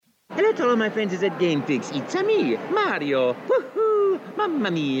Hello to all my friends at GameFix. It's me, Mario. Woohoo!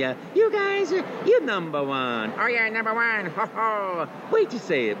 Mamma mia. You guys, you're number one. Oh, yeah, number one. Ho, ho. Wait to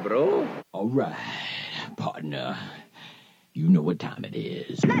say it, bro. All right, partner. You know what time it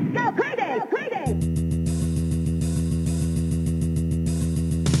is. Let's go crazy! Crazy!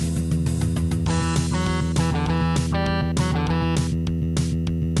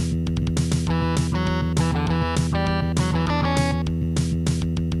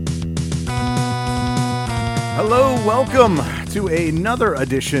 Hello, welcome to another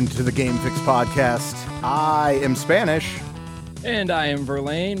edition to the Game Fix podcast. I am Spanish. And I am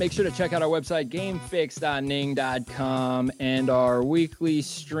Verlaine. Make sure to check out our website, gamefix.ning.com, and our weekly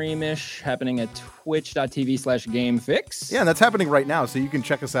streamish happening at twitch.tv/gamefix. Yeah, and that's happening right now, so you can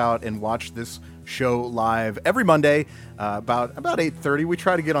check us out and watch this show live every Monday, about 8:30. We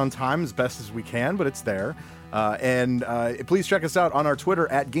try to get on time as best as we can, but it's there. And please check us out on our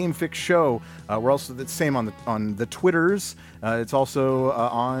Twitter at GameFixShow. We're also the same on the Twitters. It's also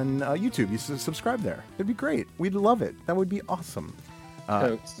on YouTube. You subscribe there. It'd be great. We'd love it. That would be awesome.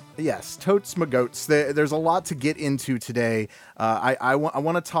 Totes. Yes, totes my goats. There's a lot to get into today. I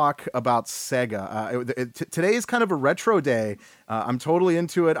want to talk about Sega. Today is kind of a retro day. I'm totally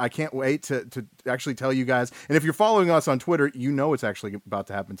into it. I can't wait to actually tell you guys. And if you're following us on Twitter, you know it's actually about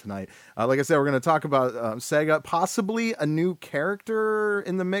to happen tonight. Like I said, we're going to talk about Sega, possibly a new character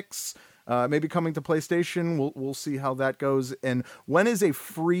in the mix. Maybe coming to PlayStation. We'll see how that goes. And when is a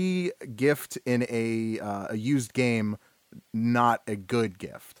free gift in a used game not a good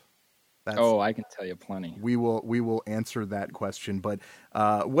gift? I can tell you plenty. We will answer that question. But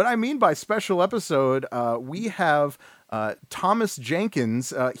what I mean by special episode, we have Thomas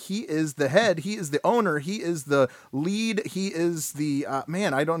Jenkins. He is the head. He is the owner. He is the lead. He is the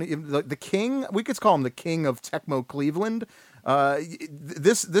the king. We could call him the king of Tecmo Cleveland.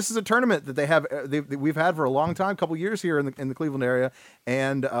 This is a tournament that they have. We've had for a long time, a couple years here in the Cleveland area,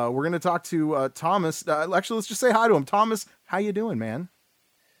 and we're going to talk to Thomas. Actually, let's just say hi to him. Thomas, how you doing, man?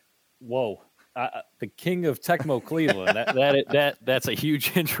 Whoa. The king of Tecmo Cleveland. That's a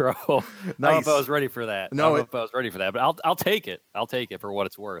huge intro. Nice. I don't know if I was ready for that. But I'll take it. I'll take it for what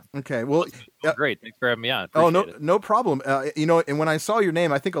it's worth. Okay. Well, great. Thanks for having me on. No problem. And when I saw your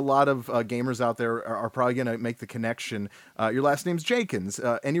name, I think a lot of gamers out there are probably going to make the connection. Your last name's Jenkins.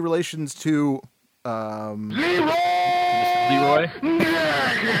 Any relations to Leroy?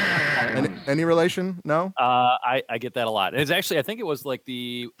 Any relation? No. I get that a lot. And it's actually, I think it was like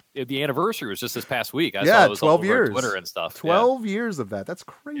the anniversary was just this past week. I saw it was 12 years. Twitter and stuff. 12 years of that. That's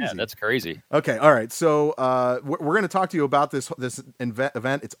crazy. Yeah, that's crazy. Okay, all right. So we're going to talk to you about this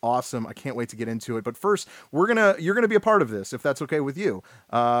event. It's awesome. I can't wait to get into it. But first, you're gonna be a part of this, if that's okay with you.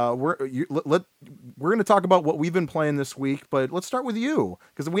 We're going to talk about what we've been playing this week. But let's start with you,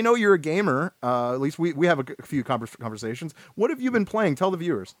 because we know you're a gamer. At least we have a few conversations. What have you been playing? Tell the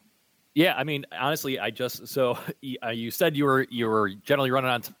viewers. Yeah, I mean, honestly, you said you were generally running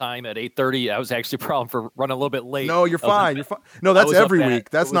on time at 8:30. That was actually a problem for running a little bit late. No, you're fine. You're fine. No, that's every week.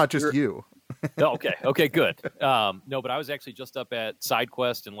 That's not just you. Okay, good. No, but I was actually just up at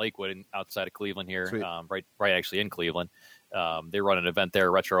SideQuest in Lakewood, outside of Cleveland here, right actually in Cleveland. They run an event there,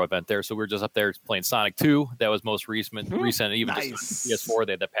 a retro event there. So we were just up there playing Sonic 2. That was most recent, even nice. just PS4.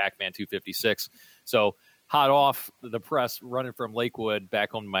 They had the Pac-Man 256. So hot off the press, running from Lakewood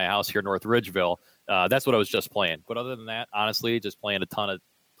back home to my house here in North Ridgeville. That's what I was just playing. But other than that, honestly, just playing a ton of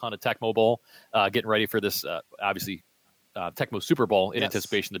Tecmo Bowl, getting ready for this, obviously, Tecmo Super Bowl in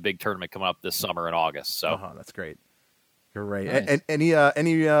anticipation of the big tournament coming up this summer in August. So that's great. You're right. Nice. Any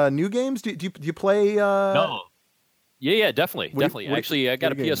new games? Do you play? No. Yeah, definitely. Actually, I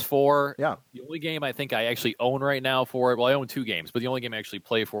got a PS4. Yeah. The only game I think I actually own right now for it, well, I own 2 games, but the only game I actually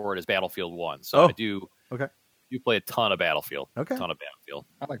play for it is Battlefield 1. So I do. Okay. You play a ton of Battlefield. Okay. A ton of Battlefield.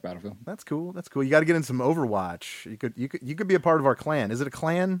 I like Battlefield. That's cool. You got to get in some Overwatch. You could be a part of our clan. Is it a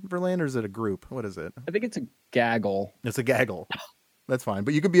clan, Verlaine, or is it a group? What is it? I think it's a gaggle. It's a gaggle. That's fine,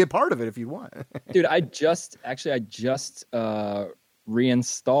 but you could be a part of it if you want. Dude, I just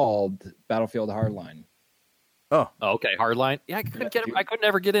reinstalled Battlefield Hardline. Oh, okay. Hardline. Yeah, I could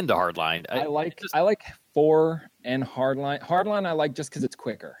never get into Hardline. I like 4 and Hardline. Hardline I like just because it's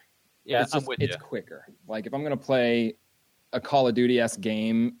quicker. Yeah, it's quicker. Like if I'm gonna play a Call of Duty-esque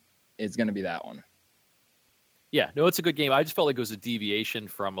game, it's gonna be that one. Yeah, no, it's a good game. I just felt like it was a deviation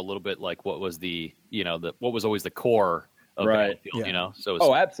from a little bit like what was what was always the core of Battlefield. Yeah.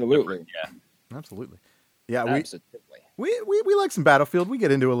 So absolutely. Yeah, absolutely. Yeah, absolutely. We like some Battlefield. We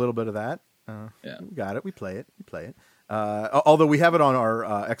get into a little bit of that. Yeah, we got it. We play it. Although we have it on our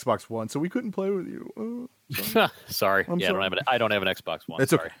Xbox One, so we couldn't play with you. Sorry. I'm Yeah, sorry. I don't have an Xbox One.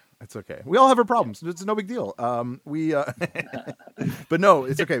 It's Sorry. okay. It's okay. We all have our problems. It's no big deal. But no,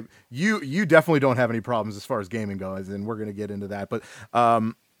 it's okay. You definitely don't have any problems as far as gaming goes, and we're gonna get into that. But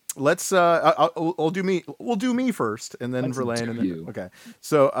let's I'll do me. We'll do me first, and then Let's Verlaine. do And then, you. okay.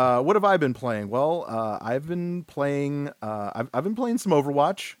 So what have I been playing? Well, I've been playing. I've been playing some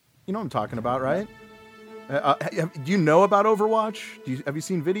Overwatch. You know what I'm talking about, right? Do you know about Overwatch? Have you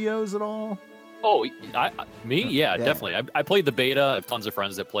seen videos at all? Oh, me? Yeah, Yeah. definitely. I played the beta. I have tons of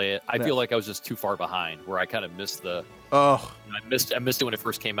friends that play it. I Yeah. feel like I was just too far behind, where I kind of missed the. Oh, I missed it when it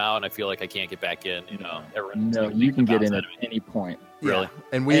first came out, and I feel like I can't get back in. You know, everyone's No, like, you can get in outside at of me. any point. Really? yeah.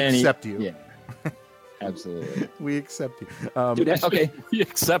 And we accept you. Yeah, absolutely. We accept you. Dude, okay, We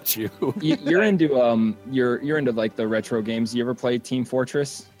accept you. you're into you're into like the retro games. You ever play Team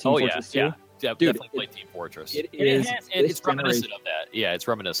Fortress? Team Oh Fortress 2? yeah. Dude, Definitely played Team Fortress. it is And this it's reminiscent generation- of that. Yeah, it's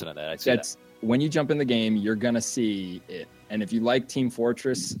reminiscent of that. I see That's when you jump in the game, you're gonna see it. And if you like Team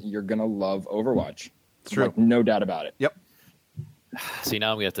Fortress, you're gonna love Overwatch. It's true. Like, no doubt about it. that. See,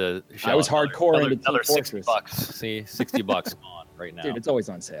 now we have to. I was hardcore into Team another $60. Fortress. See, $60 gone right now. Dude, it's always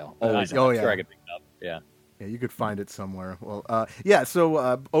on sale. I'm Always. Oh, sure yeah. I could pick it up. Yeah. Yeah, you could find it somewhere. Well, yeah. So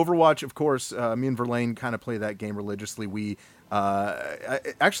Overwatch, of course, me and Verlaine kind of play that game religiously. We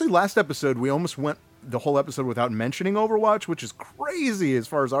actually last episode we almost went the whole episode without mentioning Overwatch, which is crazy as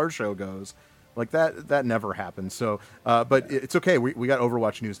far as our show goes. Like that never happened. So, but it's okay. We got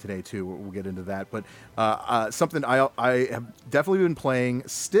Overwatch news today too. We'll get into that. But something I have definitely been playing.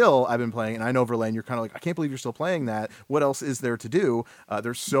 Still, I've been playing, and I know Verlaine, you're kind of like, I can't believe you're still playing that. What else is there to do?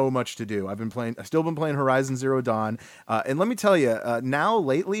 There's so much to do. I've still been playing Horizon Zero Dawn, and let me tell you, now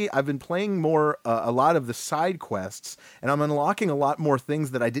lately I've been playing more a lot of the side quests, and I'm unlocking a lot more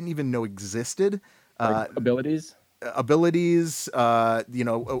things that I didn't even know existed. Like abilities. Abilities,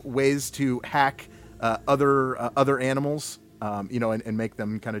 ways to hack other animals, and make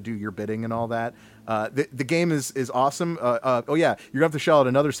them kind of do your bidding and all that. The game is awesome. Oh yeah, you're gonna have to shell out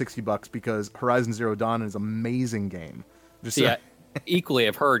another $60 because Horizon Zero Dawn is an amazing game. See, equally,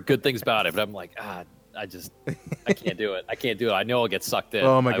 I've heard good things about it, but I'm like, I can't do it. I can't do it. I know I'll get sucked in.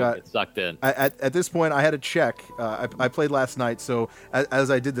 Oh my I God. will get sucked in. At this point, I had to check. I played last night, so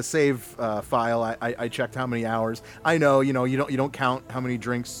as I did the save file, I checked how many hours. I know, you don't count how many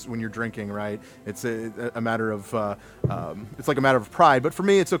drinks when you're drinking, right? It's a matter of it's like a matter of pride. But for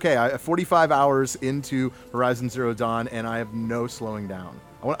me, it's okay. I 45 hours into Horizon Zero Dawn, and I have no slowing down.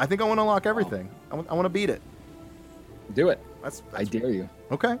 I think I want to unlock everything. I want to beat it. Do it. That's I dare you.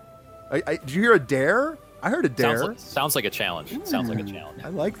 okay. Did you hear a dare? I heard a dare. Sounds like a challenge. Sounds like a challenge. I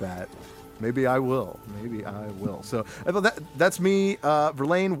like that. Maybe I will. So I thought that's me.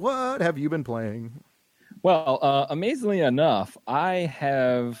 Verlaine, what have you been playing? Well, amazingly enough, I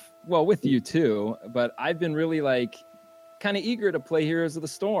have, with you too, but I've been really kind of eager to play Heroes of the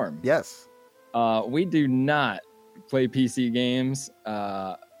Storm. Yes. We do not play PC games.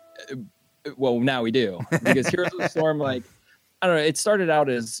 Now we do, because Heroes of the Storm, I don't know, it started out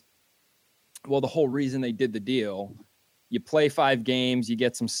as, the whole reason they did the deal, you play 5 games, you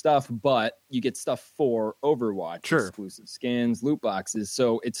get some stuff, but you get stuff for Overwatch, Sure. exclusive skins, loot boxes.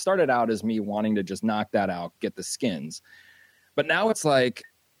 So it started out as me wanting to just knock that out, get the skins. But now it's like,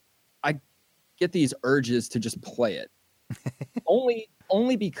 I get these urges to just play it. only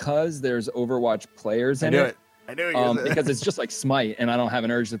because there's Overwatch players in it. I knew it. Because it's just like Smite, and I don't have an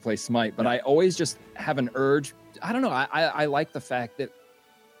urge to play Smite. But I always just have an urge. I don't know. I like the fact that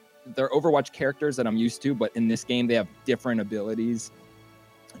they're Overwatch characters that I'm used to, but in this game they have different abilities.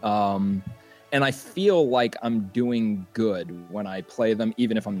 And I feel like I'm doing good when I play them,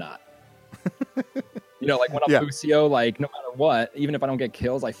 even if I'm not. Like when I'm Lucio, no matter what, even if I don't get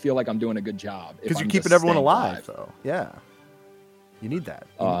kills, I feel like I'm doing a good job. Because you're keeping everyone alive, though. Yeah. You need that.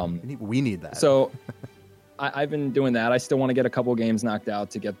 We need that. So I've been doing that. I still want to get a couple games knocked out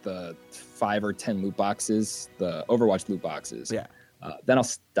to get the 5 or 10 loot boxes, the Overwatch loot boxes. Yeah. Then I'll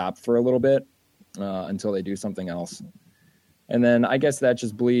stop for a little bit until they do something else. And then I guess that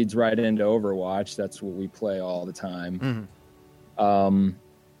just bleeds right into Overwatch. That's what we play all the time. Mm-hmm.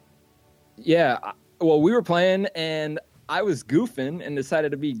 We were playing and I was goofing and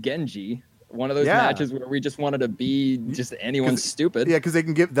decided to be Genji. One of those matches where we just wanted to be just anyone stupid. Yeah, because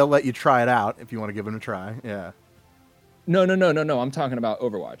they'll let you try it out if you want to give them a try. Yeah. No. I'm talking about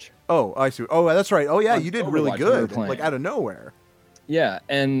Overwatch. Oh, I see. Oh, that's right. Oh, yeah, you did really Overwatch we were good. playing. Out of nowhere. Yeah,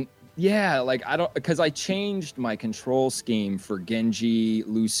 and because I changed my control scheme for Genji,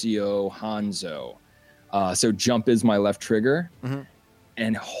 Lucio, Hanzo. So jump is my left trigger. Mm-hmm.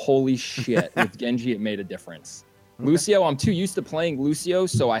 And holy shit, with Genji, it made a difference. Lucio, I'm too used to playing Lucio,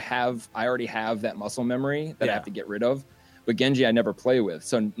 so I already have that muscle memory that I have to get rid of. But Genji, I never play with.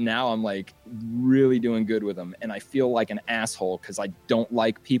 So now I'm like really doing good with him. And I feel like an asshole because I don't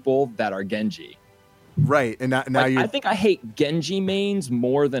like people that are Genji. Right. And now like, you. I think I hate Genji mains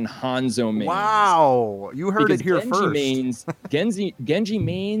more than Hanzo mains. Wow. You heard because it here Genji first. Genji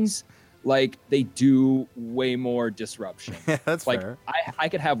mains, like they do way more disruption. That's like fair. I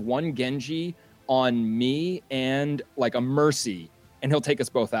could have one Genji on me and like a Mercy, and he'll take us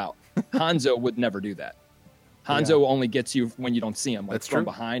both out. Hanzo would never do that. Hanzo only gets you when you don't see him, like That's from true.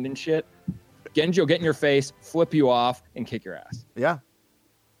 behind and shit. Genji will get in your face, flip you off, and kick your ass. Yeah.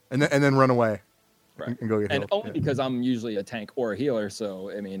 And then run away. Right. And go get And healed. only because I'm usually a tank or a healer,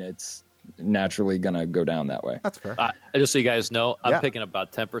 so I mean it's naturally gonna go down that way. That's fair. Just so you guys know, I'm Yeah. picking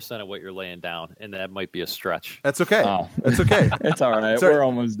about 10% of what you're laying down, and that might be a stretch. That's okay. Oh. That's okay. It's all right. Sorry. We're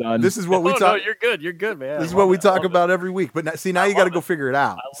almost done. This is what we Oh, talk. no, you're good. You're good, man. This is I what love we it. I talk love about every week. But now you got to love go it. figure it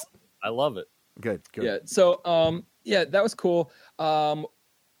out. I love it. Good. Yeah. So that was cool.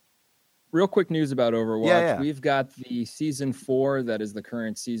 Real quick news about Overwatch. Yeah. We've got the season 4 that is the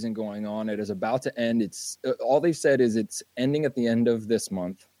current season going on. It is about to end. It's all they've said is it's ending at the end of this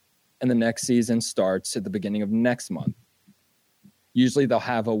month, and the next season starts at the beginning of next month. Usually they'll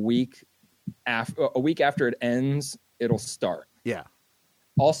have a week after it ends, it'll start. Yeah.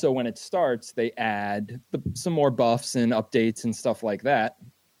 Also, when it starts, they add some more buffs and updates and stuff like that.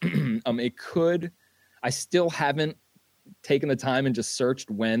 I still haven't taken the time and just searched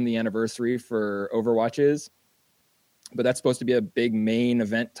when the anniversary for Overwatch is, but that's supposed to be a big main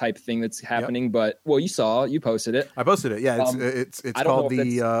event type thing that's happening. Yep. But well, you posted it. I posted it. Yeah. It's I don't called know if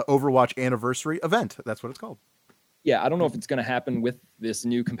the Overwatch Anniversary Event. That's what it's called. Yeah, I don't know if it's going to happen with this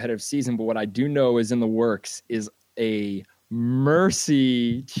new competitive season, but what I do know is in the works is a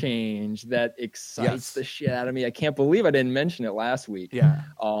Mercy change that excites the shit out of me. I can't believe I didn't mention it last week. Yeah.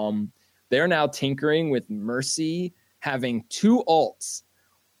 They're now tinkering with Mercy having 2 ults.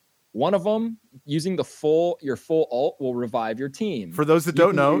 One of them, using your full ult, will revive your team. For those that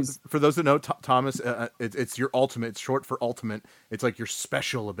don't know, Thomas, it's your ultimate. It's short for ultimate. It's like your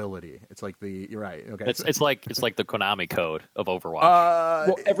special ability. It's like you're right. Okay. It's like the Konami code of Overwatch.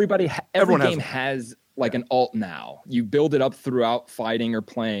 Well, every everyone game has like an ult now. You build it up throughout fighting or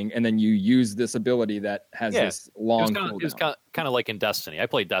playing, and then you use this ability that has this long cooldown. It was kind of like in Destiny. I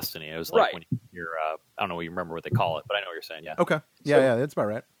played Destiny. It was like Right. when you're I don't know what you remember what they call it, but I know what you're saying. Yeah. Okay. Yeah, that's about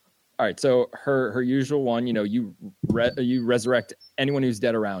right. All right, so her usual one, you resurrect anyone who's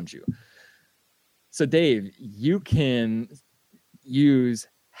dead around you. So Dave, you can use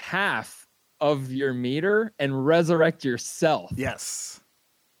half of your meter and resurrect yourself. Yes.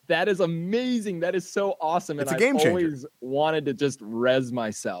 That is amazing. That is so awesome. It's and a game I've changer. always wanted to just res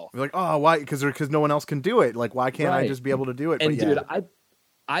myself. You're like, oh, why? Because no one else can do it. Like, why can't I Right. just be able to do it? And But dude,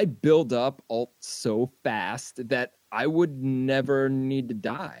 I build up ult so fast that I would never need to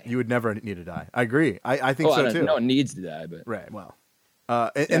die. you would never need to die. I agree. I think so too. No one needs to die, but Right. Well,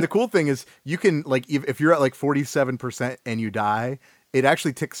 and the cool thing is you can like if you're at like 47% and you die, it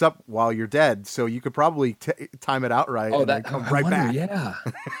actually ticks up while you're dead. So you could probably time it out right. and then come right back. Yeah,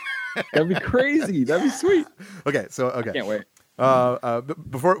 that'd be crazy. That'd be sweet. Okay. So Can't wait.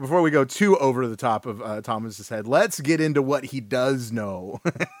 Before we go too over the top of Thomas's head, let's get into what he does know.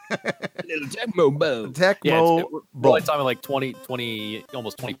 Little Tecmo Bowl. Tecmo we're Bowl. only talking like 20,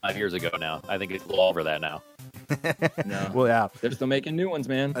 almost 25 years ago now. I think it's a little over that now. No, Well, yeah, they're still making new ones,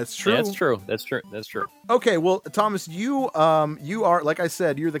 man. that's true. Yeah, that's true. That's true. Okay, well, Thomas, you are, like I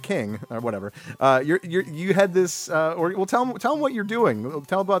said, you're the king or whatever. You had this, tell them what you're doing.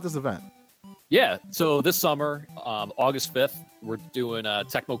 Tell about this event. Yeah, so this summer, August 5th, we're doing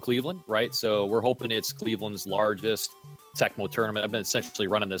Tecmo Cleveland, right? So we're hoping it's Cleveland's largest Tecmo tournament. I've been essentially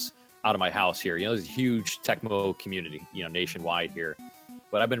running this out of my house here. There's a huge Tecmo community, nationwide here.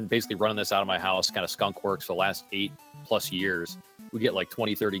 But I've been basically running this out of my house, kind of skunk works for the last 8+ years. We get like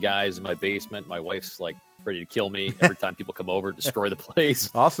 20, 30 guys in my basement. My wife's like ready to kill me every time people come over, destroy the place.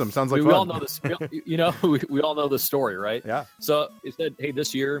 Awesome, sounds like we fun. all know this, we all know the story, right? Yeah. So it said, hey,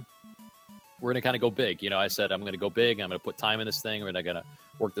 this year, we're going to kind of go big. I said, I'm going to go big. I'm going to put time in this thing. We're going to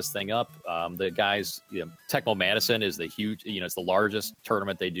work this thing up. The guys, Tecmo Madison is the huge, it's the largest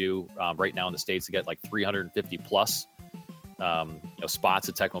tournament they do right now in the States. They get like 350 plus spots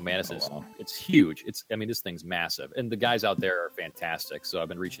at Tecmo Madison. It's huge. This thing's massive. And the guys out there are fantastic. So I've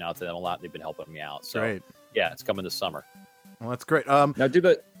been reaching out to them a lot. They've been helping me out. So Great. yeah, it's coming this summer. Well, that's great. Now,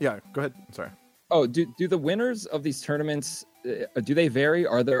 Yeah, go ahead. Sorry. do the winners of these tournaments, do they vary?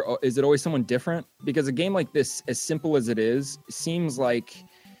 Is it always someone different? Because a game like this, as simple as it is, seems like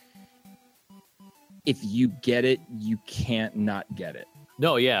if you get it, you can't not get it?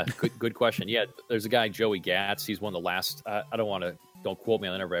 No, yeah, good question. Yeah, there's a guy, Joey Gatz. He's one of the last. Don't quote me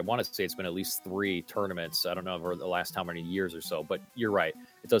on the number. I want to say it's been at least 3 tournaments. I don't know over the last how many years or so, but you're right.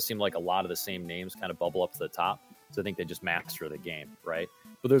 It does seem like a lot of the same names kind of bubble up to the top. So I think they just master the game, right?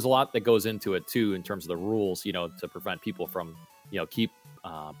 But there's a lot that goes into it too in terms of the rules, to prevent people from, keep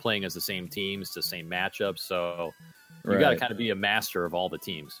playing as the same teams to same matchups. So you got to kind of be a master of all the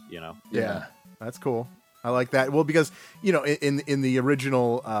teams, Yeah, that's cool. I like that. Well, because in the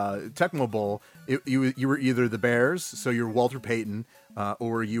original Tecmo Bowl, you were either the Bears, so you're Walter Payton,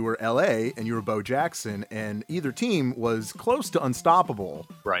 or you were LA and you were Bo Jackson, and either team was close to unstoppable,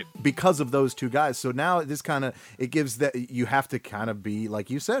 right? Because of those two guys. So now this it gives that you have to kind of be, like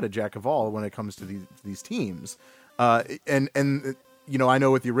you said, a jack of all when it comes to these teams, and. I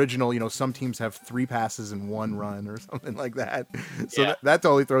know with the original, some teams have 3 passes in 1 run or something like that. So that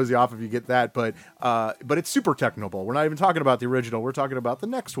totally throws you off if you get that. But it's Super Tecmo Bowl. We're not even talking about the original. We're talking about the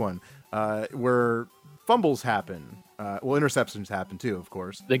next one, where fumbles happen. Interceptions happen too, of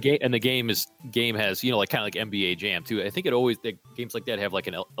course. The game has kind of like NBA Jam too. I think games like that have like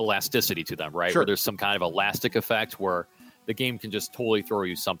an elasticity to them, right? Sure. Where there's some kind of elastic effect where the game can just totally throw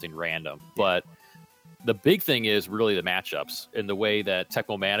you something random, but. The big thing is really the matchups, and the way that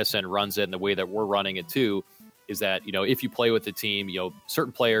Tecmo Madison runs it and the way that we're running it too is that, if you play with the team,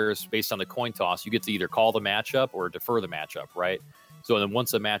 certain players based on the coin toss, you get to either call the matchup or defer the matchup, right? So then once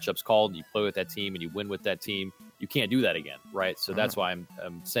the matchup's called and you play with that team and you win with that team, you can't do that again, right? So that's why I'm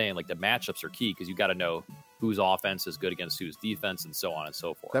saying like the matchups are key, because you got to know whose offense is good against whose defense and so on and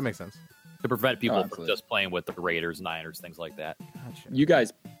so forth. That makes sense. To prevent people from just playing with the Raiders, Niners, things like that. Gotcha. You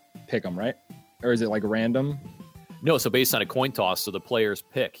guys pick them, right? Or is it like random? No, so based on a coin toss, so the players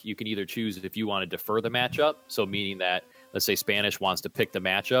pick. You can either choose if you want to defer the matchup, so meaning that, let's say Spanish wants to pick the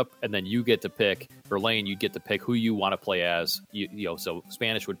matchup, and then you get to pick, Verlaine, you get to pick who you want to play as. So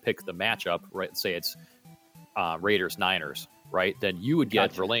Spanish would pick the matchup, right? Say it's Raiders, Niners, right? Then you would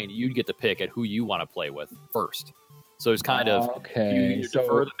get, Verlaine, you'd get to pick at who you want to play with first. So it's kind of, do you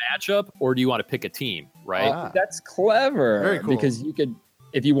defer the matchup, or do you want to pick a team, right? That's clever. Very cool. Because you could...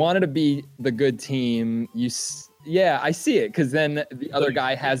 If you wanted to be the good team, I see it, because then the other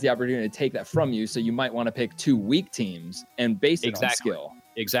guy has the opportunity to take that from you. So you might want to pick 2 weak teams and base it on skill.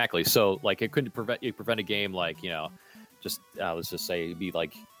 Exactly. So like it couldn't prevent a game like, let's just say it'd be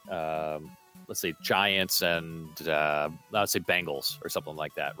like, let's say Giants and let's say Bengals or something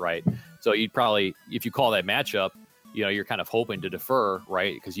like that, right? So you'd probably, if you call that matchup, you're kind of hoping to defer,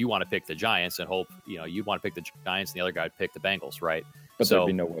 right? Because you want to pick the Giants and hope, you want to pick the Giants and the other guy would pick the Bengals, right? But there'd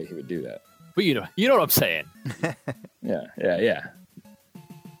be no way he would do that. But you know what I'm saying. Yeah.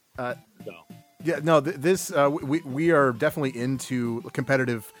 We are definitely into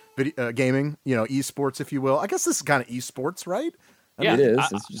competitive video, gaming, esports, if you will. I guess this is kind of esports, right? It is.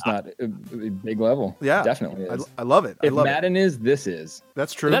 It's just not a big level. Yeah, definitely is. I love it. If Madden is, this is.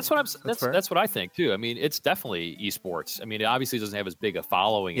 That's true. That's what I think too. I mean, it's definitely esports. I mean, it obviously doesn't have as big a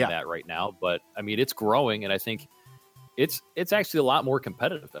following in that right now, but I mean, it's growing, and I think it's actually a lot more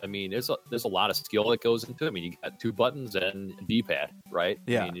competitive. I mean, there's a lot of skill that goes into it. I mean, you got 2 buttons and a D-pad, right?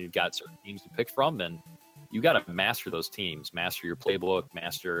 Yeah. I mean, you've got certain teams to pick from, and you got to master those teams, master your playbook,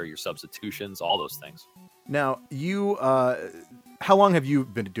 master your substitutions, all those things. Now, you, how long have you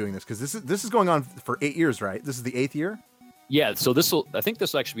been doing this? Because this is going on for 8 years, right? This is the 8th year. Yeah. So I think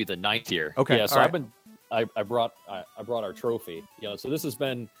this will actually be the 9th year. Okay. Yeah. So I brought our trophy. So this has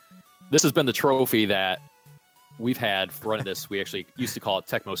been the trophy that we've had for running this. We actually used to call it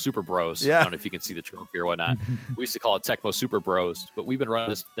Tecmo Super Bros. Yeah. I don't know if you can see the trophy or whatnot. We used to call it Tecmo Super Bros, but we've been running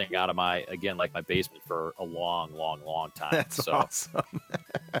this thing out of my basement for a long, long, long time. That's awesome.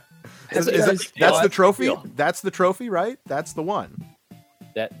 That's the trophy? That's the trophy, right? That's the one.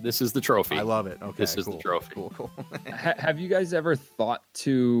 This is the trophy. I love it. Okay. This is the trophy. Cool. Have you guys ever thought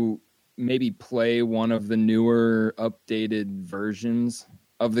to maybe play one of the newer updated versions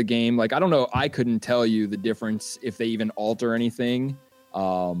of the game? Like, I don't know, I couldn't tell you the difference if they even alter anything.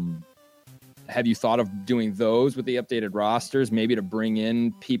 Have you thought of doing those with the updated rosters, maybe to bring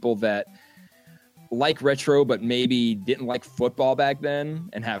in people that like retro but maybe didn't like football back then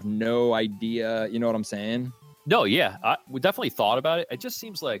and have no idea, you know what I'm saying? No, yeah, we definitely thought about it. It just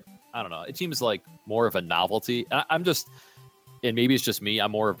seems like, I don't know, it seems like more of a novelty. I'm just, and maybe it's just me, I'm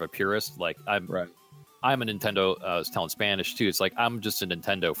more of a purist. Like, I'm a Nintendo, I was telling Spanish too. It's like, I'm just a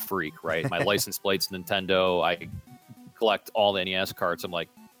Nintendo freak, right? My license plate's Nintendo. I collect all the NES cards. I'm like,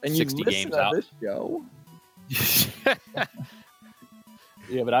 and 60 games out. This show?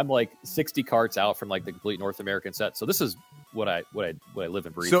 Yeah, but I'm like 60 carts out from like the complete North American set. So this is what I live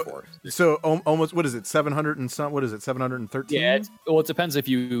and breathe So, for. almost, what is it? 700 and some. What is it? 713. Yeah, it depends if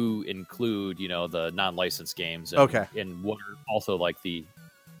you include, the non-licensed games. And, Okay. And what are also like the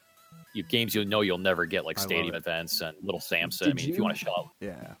games you'll never get, like I love stadium it. events and Little Samson. Did If you want to shell out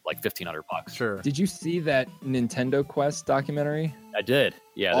Yeah. like $1,500, Sure. Did you see that Nintendo Quest documentary? I did.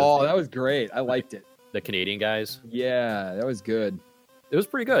 Yeah. Oh, that was great. I liked it. The Canadian guys. Yeah, that was good. It was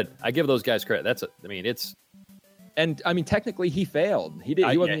pretty good. I give those guys credit. And I mean, technically, he failed. He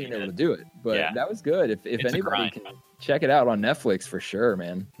wasn't yeah, even he able to did. do it, but Yeah. that was good. If It's a anybody grind, can man. check it out on Netflix for sure,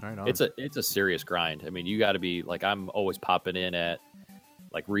 man. Right on. It's a serious grind. I mean, you got to be like, I'm always popping in at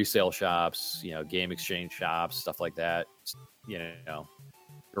like resale shops, game exchange shops, stuff like that.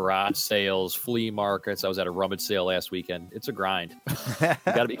 Garage sales, flea markets. I was at a rummage sale last weekend. It's a grind. You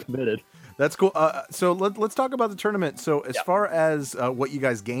got to be committed. That's cool. So let's talk about the tournament. So as far as what you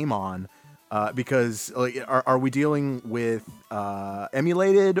guys game on, because like, are we dealing with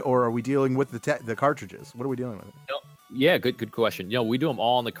emulated, or are we dealing with the cartridges? What are we dealing with? Yeah, good question. We do them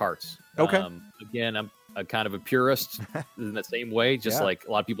all in the carts. Okay. Again, I'm a kind of a purist in the same way. Just Yeah. like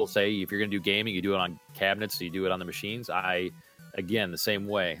a lot of people say, if you're going to do gaming, you do it on cabinets, so you do it on the machines. Again, the same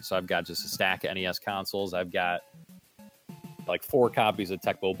way. So I've got just a stack of NES consoles. I've got like 4 copies of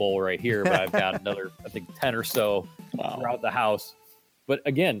Tecmo Bowl right here, but I've got another, I think, 10 or so throughout the house. But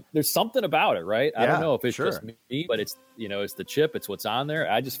again, there's something about it, right? I Yeah, don't know if it's sure. just me, but it's it's the chip, it's what's on there.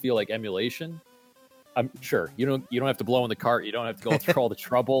 I just feel like emulation. I'm sure you don't have to blow in the cart. You don't have to go through all the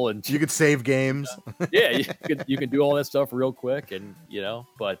trouble, and You could save games. yeah, you can do all that stuff real quick, and but you don't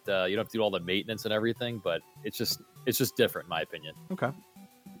have to do all the maintenance and everything. But it's just different, in my opinion. Okay.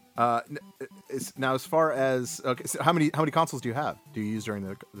 Now, as far as so how many consoles do you have? Do you use during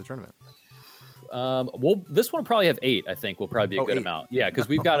the tournament? Well, this one will probably have 8. I think will probably be a good 8. amount. Yeah, because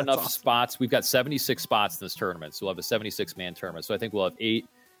we've got That's enough awesome. spots. We've got 76 spots in this tournament, so we'll have a 76-man tournament. So I think we'll have 8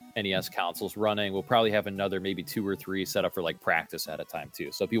 NES consoles running. We'll probably have another maybe 2 or 3 set up for like practice at a time too.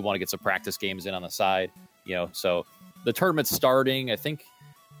 So if people want to get some practice games in on the side, so the tournament's starting. I think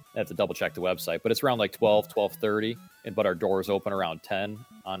I have to double check the website, but it's around like 12:30, but our doors open around 10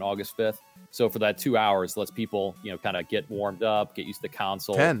 on August 5th. So for that 2 hours, lets people kind of get warmed up, get used to the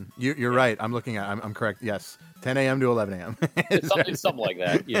console. 10. You're right. I'm looking at. I'm correct. Yes, 10 a.m. to 11 a.m. It's something like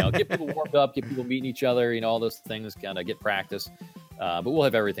that. Get people warmed up, get people meeting each other. All those things, kind of get practice. But we'll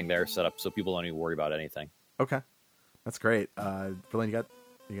have everything there set up so people don't even worry about anything. Okay, that's great. Berlin, you got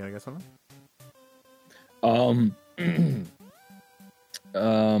to get something?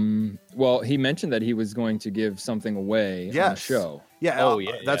 Well, he mentioned that he was going to give something away on the Yes. show. Yeah. Oh,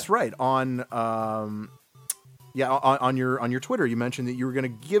 yeah, That's right. On on your Twitter, you mentioned that you were going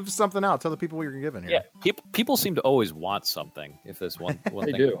to give something out. Tell the people what you're giving here. Yeah, people seem to always want something. If there's one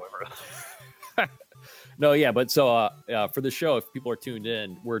They thing, do. No, yeah, but so for the show, if people are tuned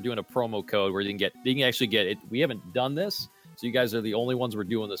in, we're doing a promo code where you can actually get it. We haven't done this, so you guys are the only ones we're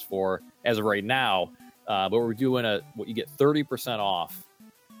doing this for as of right now. But we're doing what you get 30% off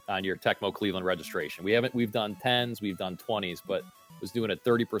on your Tecmo Cleveland registration. We've done 10s, we've done 20s, but was doing it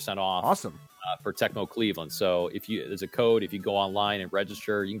 30% off. Awesome. For Tecmo Cleveland. So there's a code, if you go online and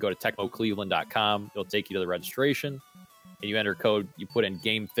register, you can go to tecmocleveland.com. It'll take you to the registration, and you enter code. You put in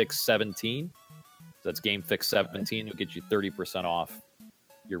GameFix17. So that's GameFix17. It'll get you 30% off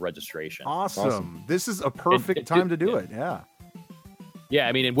your regregistration. Awesome. This is a perfect time to do it. Yeah. Yeah,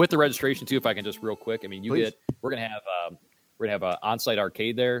 I mean, and with the registration too, if I can just real quick, I mean, Please. we're gonna have an on-site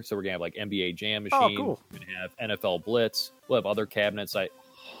arcade there, so we're gonna have like NBA Jam machine. Oh, cool. We're gonna have NFL Blitz. We'll have other cabinets.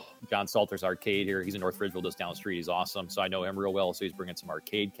 John Salter's arcade here. He's in North Ridgeville, just down the street. He's awesome, so I know him real well. So he's bringing some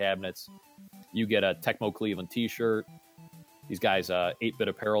arcade cabinets. You get a Tecmo Cleveland T-shirt. These guys, 8-Bit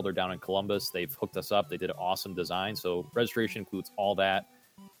Apparel, they're down in Columbus. They've hooked us up. They did an awesome design. So registration includes all that.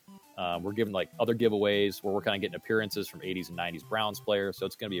 We're giving like other giveaways. We're working on getting appearances from 80s and 90s Browns players. So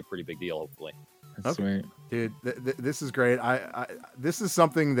it's going to be a pretty big deal, hopefully. That's Okay. sweet. Dude, this is great. This is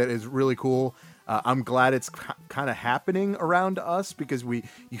something that is really cool. I'm glad it's kind of happening around us because you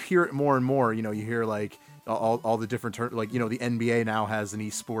hear it more and more. You hear like all the different the NBA now has an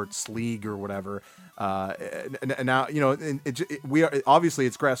esports league or whatever. And now we are obviously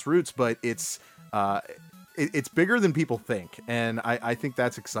it's grassroots, but it's bigger than people think, and I think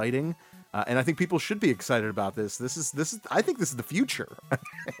that's exciting. And I think people should be excited about this. This is. I think this is the future.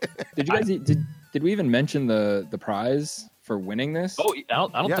 Did you guys did we even mention the prize for winning this? Oh, I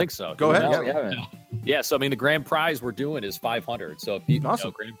don't Yeah. think so. Go ahead. No, Yeah. we haven't. Yeah, so I mean, the grand prize we're doing is $500. So if you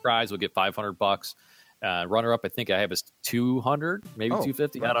Awesome. grand prize, we'll get $500. Runner up, I think I have is $200, maybe Oh,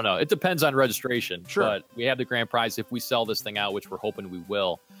 $250. right. I don't know. It depends on registration. Sure. But we have the grand prize if we sell this thing out, which we're hoping we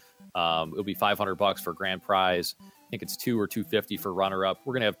will. It'll be $500 for grand prize. I think it's $200 or $250 for runner up.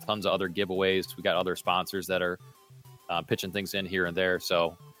 We're gonna have tons of other giveaways. We got other sponsors that are pitching things in here and there.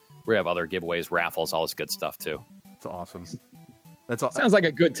 So we have other giveaways, raffles, all this good stuff too. That's awesome. That's all. Sounds like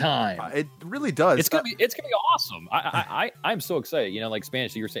a good time. It really does. It's gonna be awesome. I'm so excited. Like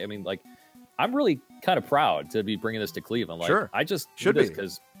Spanish, you were saying. I mean, like, I'm really kind of proud to be bringing this to Cleveland. Like, Sure. I just Should do this be.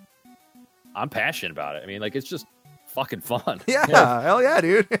 because I'm passionate about it. I mean, like, it's just fucking fun. Yeah, hell yeah,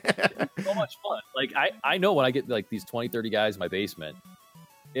 dude. So much fun. Like, I know when I get like these 20, 30 guys in my basement,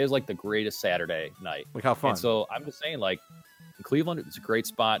 it is like the greatest Saturday night. Like how fun. And so I'm just saying, like, in Cleveland, it's a great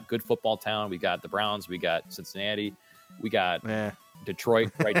spot, good football town. We got the Browns, we got Cincinnati, we got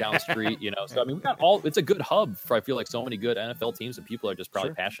Detroit right down the street. So I mean, we got it's a good hub for, I feel like, so many good NFL teams, and people are just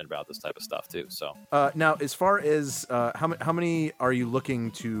probably passionate about this type of stuff too. So now, as far as how many are you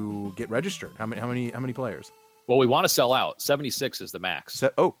looking to get registered? How many players? Well, we want to sell out. 76 is the max.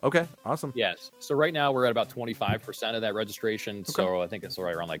 Okay, awesome. Yes. So right now we're at about 25% of that registration. Okay. So I think it's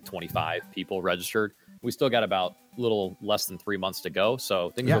right around like 25 people registered. We still got about a little less than 3 months to go.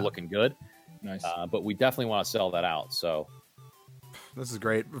 So things are looking good. Nice. But we definitely want to sell that out. So this is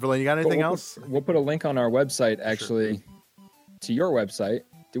great. Verlaine, you got anything else? We'll put a link on our website, actually, to your website.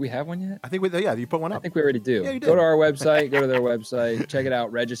 Do we have one yet? I think you put one up. I think we already do. Yeah, you did. Go to our website, go to their website, check it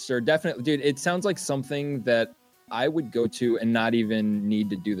out, register. Definitely, dude, it sounds like something that I would go to and not even need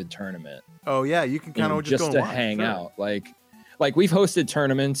to do the tournament. Oh yeah, you can kind of just go and to watch. hang out. Like we've hosted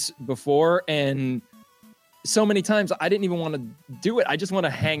tournaments before, and so many times I didn't even want to do it. I just want to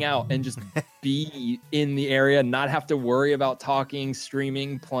hang out and just be in the area, not have to worry about talking,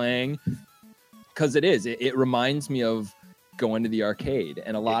 streaming, playing. Because it reminds me of going to the arcade.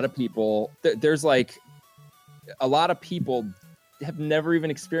 And a lot of people, there's like a lot of people have never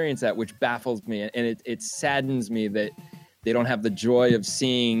even experienced that, which baffles me. And it saddens me that they don't have the joy of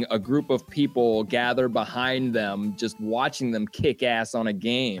seeing a group of people gather behind them, just watching them kick ass on a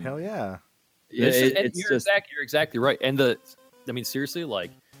game. Hell yeah. You're exactly right. And seriously,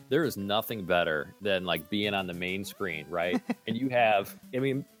 like, there is nothing better than like being on the main screen, right? And you have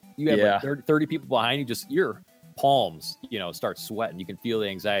like 30 people behind you, just your palms, start sweating. You can feel the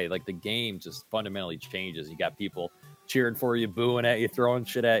anxiety. Like, the game just fundamentally changes. You got people cheering for you, booing at you, throwing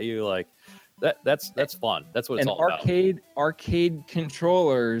shit at you. Like, that's fun. That's what it's all about. Arcade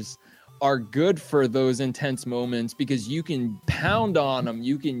controllers are good for those intense moments because you can pound on them.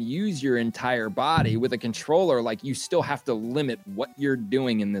 You can use your entire body. With a controller, like, you still have to limit what you're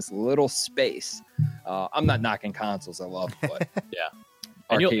doing in this little space. I'm not knocking consoles. I love them, but yeah.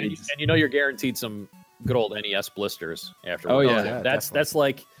 And you're guaranteed some good old NES blisters afterwards. Oh yeah.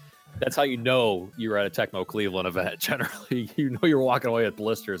 That's how you know you're at a Tecmo Cleveland event. Generally, you're walking away with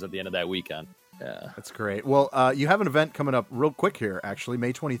blisters at the end of that weekend. Yeah, that's great. Well, you have an event coming up real quick here, actually,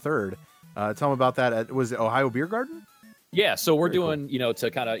 May 23rd. Tell them about that. Was it Ohio Beer Garden? Yeah, so we're doing,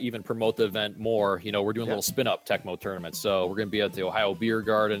 to kind of even promote the event more, we're doing a little spin-up Tecmo tournament. So we're going to be at the Ohio Beer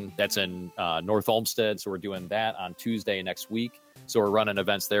Garden. That's in North Olmsted. So we're doing that on Tuesday next week. So we're running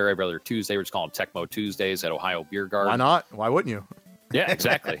events there every other Tuesday. We're just calling them Tecmo Tuesdays at Ohio Beer Garden. Why not? Why wouldn't you? Yeah,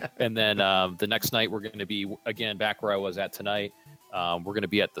 exactly. And then the next night, we're going to be, again, back where I was at tonight. We're going to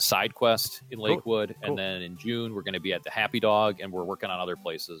be at the Side Quest in Lakewood. Cool. And then in June, we're going to be at the Happy Dog, and we're working on other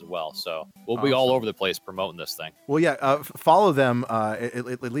places as well. So we'll be all over the place promoting this thing. Well, yeah, follow them,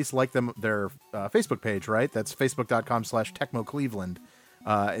 at least like their Facebook page, right? That's facebook.com/Tecmo Cleveland.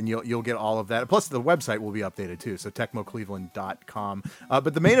 And you'll get all of that. Plus, the website will be updated too, so tecmocleveland.com.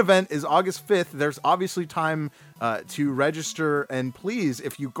 But the main event is August 5th. There's obviously time to register, and please,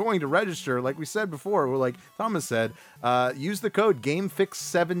 if you're going to register, like we said before, like Thomas said, use the code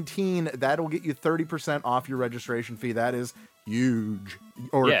GameFix17. That'll get you 30% off your registration fee. That is huge.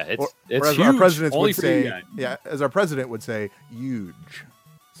 It's as huge. Our president Only would for say, you guys. yeah, as our president would say, huge.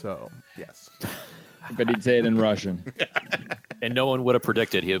 So yes. But he'd say it in Russian. And no one would have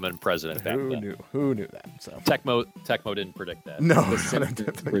predicted he had been president back then. Who knew that? So Tecmo didn't predict that. No,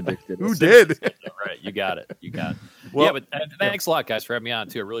 predicted. Who did? Right, you got it. Well, yeah, but thanks a lot, guys, for having me on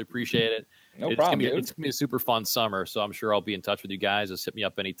too. I really appreciate it. No problem. It's gonna be a super fun summer, so I'm sure I'll be in touch with you guys. Just hit me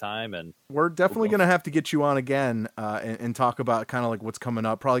up anytime, and we're definitely going to have to get you on again and talk about kind of like what's coming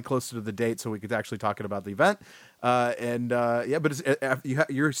up, probably closer to the date, so we could actually talk about the event. But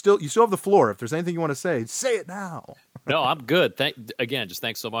you still have the floor. If there's anything you want to say it now. No, I'm good. Just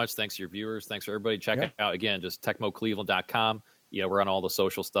thanks so much. Thanks to your viewers. Thanks for everybody. Check it out again. Just TecmoCleveland.com. We're on all the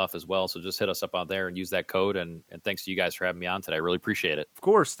social stuff as well, so just hit us up out there and use that code. And thanks to you guys for having me on today. I really appreciate it. Of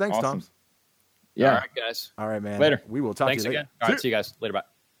course. Thanks, awesome. Tom. Yeah. All right, guys. All right, man. Later. We will talk to you later. Again. All right, see you guys later. Bye.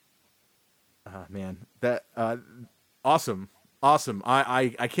 Man, that awesome. Awesome.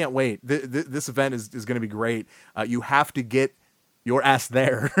 I can't wait. This event is going to be great. You have to get your ass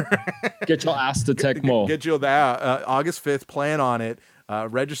there. Get your ass to Tecmo. Get you there. August 5th. Plan on it.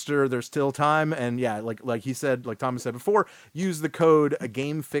 Register. There's still time. And yeah, like he said, like Thomas said before, use the code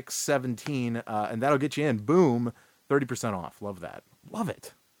GameFix17, and that'll get you in. Boom, 30% off. Love that. Love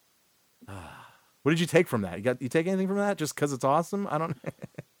it. What did you take from that? You take anything from that just because it's awesome? I don't.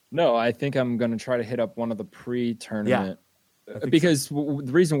 No, I think I'm going to try to hit up one of the pre-tournament. Yeah, because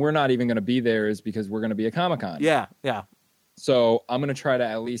the reason we're not even going to be there is because we're going to be at Comic-Con. Yeah. So I'm going to try to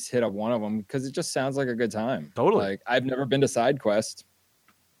at least hit up one of them because it just sounds like a good time. Totally. Like, I've never been to SideQuest.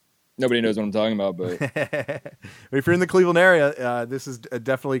 Nobody knows what I'm talking about, but if you're in the Cleveland area, this is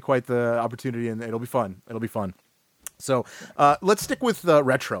definitely quite the opportunity, and it'll be fun. So let's stick with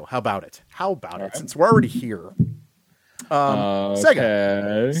retro. How about it? right. Since we're already here.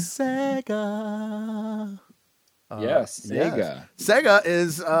 okay. Sega. Yes, Sega. Yes. Sega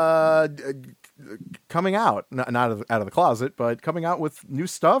is coming out, not out of the closet, but coming out with new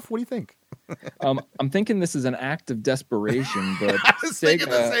stuff. What do you think? I'm thinking this is an act of desperation, but I was thinking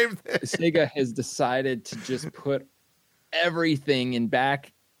the same thing. Sega has decided to just put everything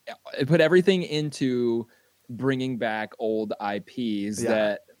into bringing back old IPs.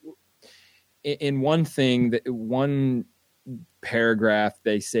 That in one paragraph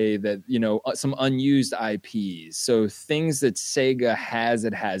they say that some unused IPs, so things that Sega has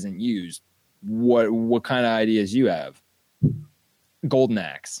it hasn't used. What kind of ideas you have? Golden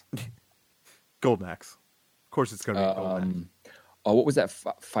Axe. Golden Axe. Of course, it's going to be Golden Axe. What was that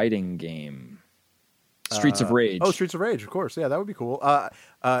fighting game? Streets of Rage. Oh, Streets of Rage, of course. Yeah, that would be cool. Are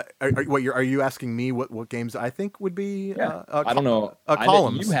you asking me what games I think would be? I don't know.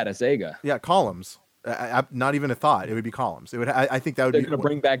 Columns. You had a Sega. Yeah, Columns. Not even a thought. It would be Columns. It would. I think that would They're be. They're going to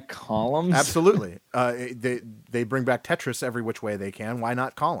bring back Columns. Absolutely. They bring back Tetris every which way they can. Why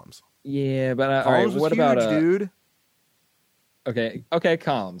not Columns? Yeah, but Columns all right. was What huge, about dude? Okay,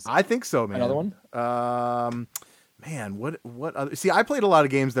 Columns. I think so, man. Another one? Man, what other? See, I played a lot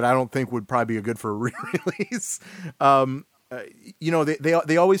of games that I don't think would probably be good for a re-release.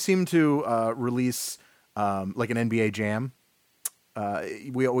 They always seem to release like an NBA Jam.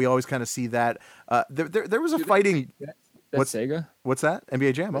 We always kind of see that. There was a fighting. That's Sega. What's that?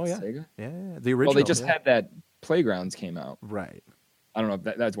 NBA Jam. That's oh yeah, Sega? yeah. The original. Well, they just had that Playgrounds came out. Right. I don't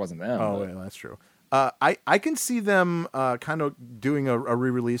know if that wasn't them. Oh, yeah, that's true. I can see them kind of doing a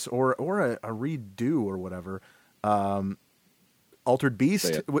re-release or a redo or whatever. Altered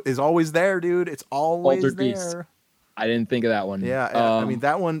Beast is always there, dude. It's always Altered there. Beast. I didn't think of that one. Yeah, I mean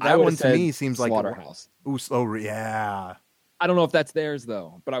that one to me seems like Slaughterhouse. Yeah. I don't know if that's theirs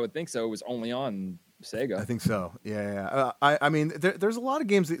though, but I would think so. It was only on Sega. I think so. Yeah. I mean, there's a lot of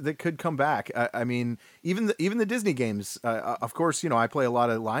games that could come back. I mean, even the Disney games. Of course, I play a lot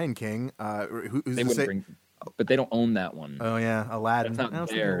of Lion King. But they don't own that one. Oh yeah, Aladdin. That's not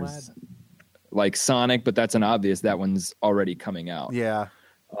theirs. Like Sonic, but that's an obvious. That one's already coming out. Yeah.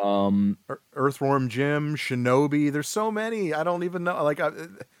 Earthworm Jim, Shinobi. There's so many. I don't even know. Like,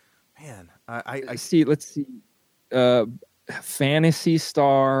 I see. Let's see. Phantasy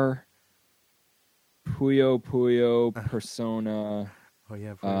Star, Puyo Puyo, Persona. Oh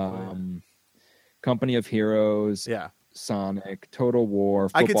yeah. Puyo. Company of Heroes. Yeah. Sonic, Total War.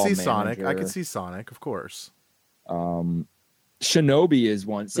 I could see Manager. Sonic. I could see Sonic, of course. Shinobi is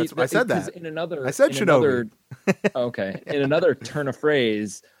one. See, I said that. In another, I said Shinobi. Okay. In another turn of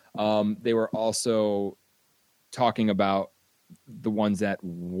phrase, they were also talking about the ones that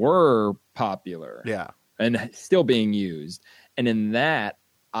were popular. Yeah. And still being used. And in that,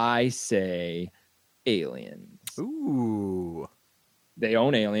 I say Aliens. Ooh. They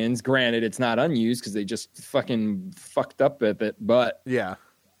own Aliens. Granted, it's not unused because they just fucking fucked up with it. But yeah,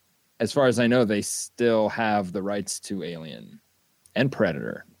 as far as I know, they still have the rights to Alien and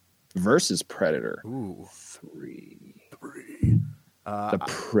Predator versus Predator. Ooh. 3. The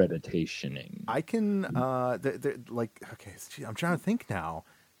Predatationing. I can okay. I'm trying to think now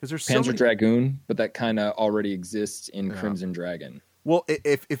because there's Panzer so many... Dragoon, but that kind of already exists in Crimson Dragon. Well,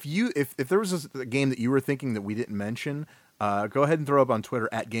 if there was a game that you were thinking that we didn't mention, go ahead and throw up on Twitter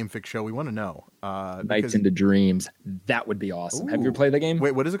at GameFix Show. We want to know. Nights into Dreams. That would be awesome. Ooh. Have you ever played that game?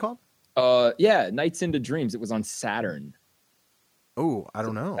 Wait, what is it called? Yeah, Nights into Dreams. It was on Saturn. Oh, I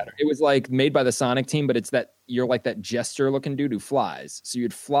don't know. It was like made by the Sonic team, but it's that you're like that jester looking dude who flies. So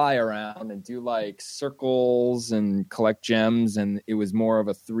you'd fly around and do like circles and collect gems, and it was more of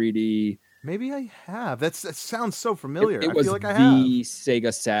a 3D. Maybe I have. That sounds so familiar. It was the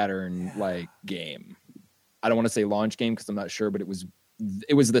Sega Saturn like game. I don't want to say launch game because I'm not sure, but it was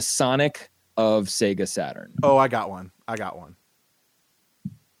the Sonic of Sega Saturn. Oh, I got one.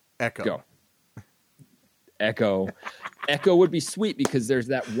 Echo. Go. Echo would be sweet because there's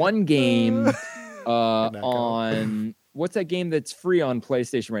that one game on what's that game that's free on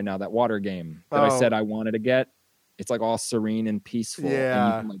PlayStation right now? That water game that I said I wanted to get. It's like all serene and peaceful. Yeah.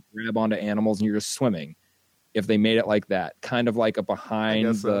 And you can like grab onto animals and you're just swimming. If they made it like that, kind of like a behind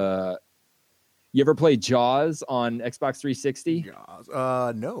the. So. You ever play Jaws on Xbox 360? Jaws.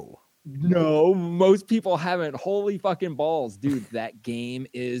 No. No, most people haven't. Holy fucking balls, dude! That game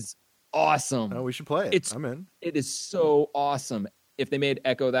is awesome. Oh, we should play it. I'm in. It is so awesome. If they made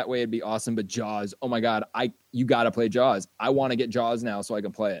Echo that way, it'd be awesome. But Jaws, oh my god, you got to play Jaws. I want to get Jaws now so I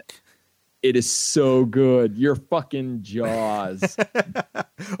can play it. It is so good. You're fucking Jaws.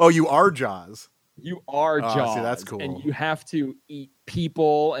 Oh, you are Jaws. You are Jaws. See, that's cool. And you have to eat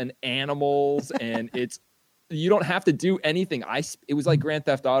people and animals, and you don't have to do anything. It was like Grand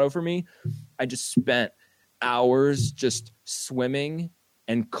Theft Auto for me. I just spent hours just swimming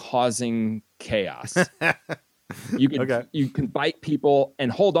and causing chaos. You can bite people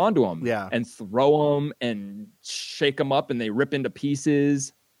and hold on to them, and throw them and shake them up, and they rip into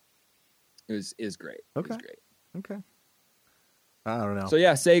pieces. It is great. Okay. It was great. Okay. I don't know. So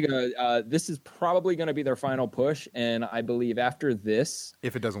yeah, Sega. This is probably going to be their final push, and I believe after this,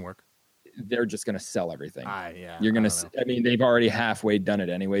 if it doesn't work, they're just going to sell everything. You're going to. I mean, they've already halfway done it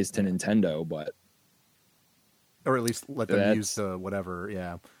anyways to Nintendo, but or at least let them use the whatever.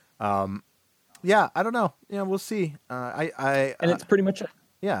 Yeah. Yeah. I don't know. Yeah, we'll see. And it's pretty much.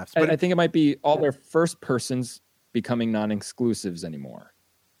 Yeah. But I think it might be all their first persons becoming non-exclusives anymore.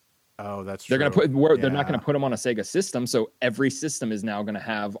 Oh, that's true. They're going to they're not going to put them on a Sega system, so every system is now going to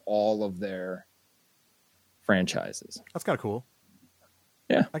have all of their franchises. That's kind of cool.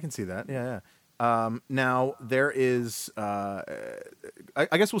 Yeah, I can see that. Yeah. Now there is. I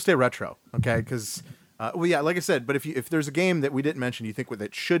guess we'll stay retro, okay? Because like I said, but if there's a game that we didn't mention, you think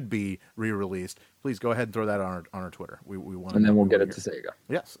that should be re-released, please go ahead and throw that on our Twitter. We want, and then we'll get it to Sega.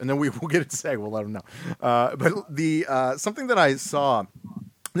 Yes, and then we'll get it to Sega. We'll let them know. But the something that I saw.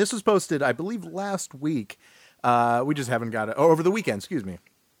 This was posted, I believe, last week. We just haven't got it. Oh, over the weekend, excuse me.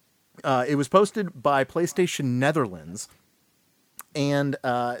 It was posted by PlayStation Netherlands. And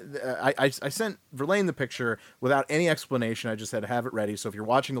I sent Verlaine the picture without any explanation. I just had to have it ready. So if you're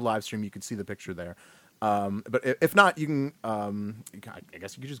watching the live stream, you can see the picture there. But if not, you can, I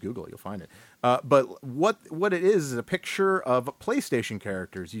guess you can just Google it. You'll find it. But what it is a picture of PlayStation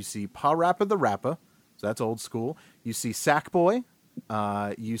characters. You see PaRappa the Rappa. So that's old school. You see Sackboy.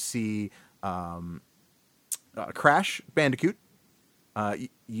 You see Crash Bandicoot.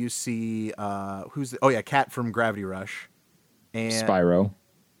 You see Cat from Gravity Rush, and Spyro.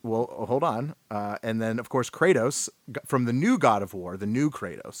 Well, hold on, and then of course Kratos from the new God of War, the new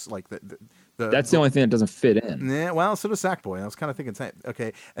Kratos, like the That's the only thing that doesn't fit in. Yeah, well, so does Sackboy. I was kind of thinking,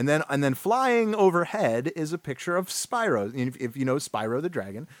 okay, and then flying overhead is a picture of Spyro. If you know Spyro the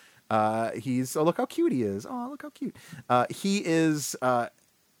dragon. Look how cute he is. Oh, look how cute. He is, there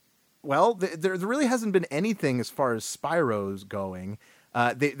really hasn't been anything as far as Spyro's going.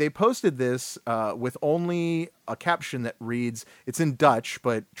 They posted this, with only a caption that reads, it's in Dutch,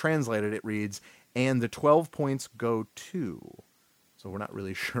 but translated it reads, and the 12 points go to. So we're not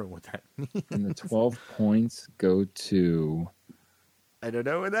really sure what that means. And the 12 points go to... I don't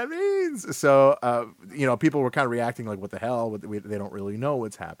know what that means. So, people were kind of reacting like, what the hell? They don't really know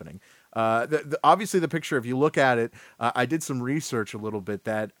what's happening. Obviously, the picture, if you look at it, I did some research a little bit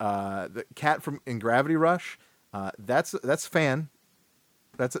that the cat in Gravity Rush, that's fan.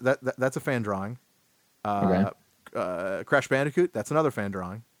 That's a fan drawing. Okay. Crash Bandicoot, that's another fan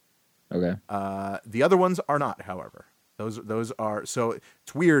drawing. Okay. The other ones are not, however. Those are, so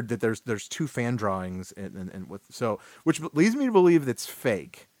it's weird that there's two fan drawings which leads me to believe that's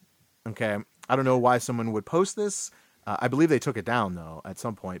fake. Okay, I don't know why someone would post this. I believe they took it down though at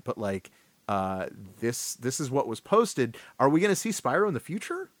some point. But this is what was posted. Are we going to see Spyro in the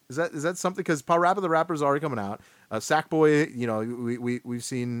future? Is that something? Because PaRappa the Rapper is already coming out. Sackboy, we've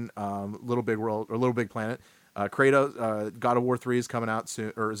seen Little Big World or Little Big Planet. Kratos, God of War 3 is coming out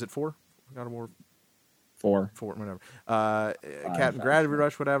soon, or is it 4? God of War. 4, whatever. Cat and Gravity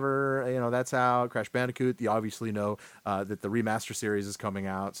Rush, whatever. That's out. Crash Bandicoot. You obviously know that the remaster series is coming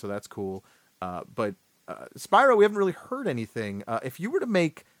out, so that's cool. But Spyro, we haven't really heard anything. If you were to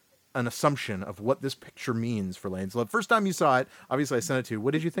make an assumption of what this picture means for Lane, so the first time you saw it, obviously I sent it to you.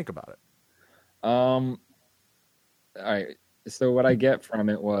 What did you think about it? All right. So what I get from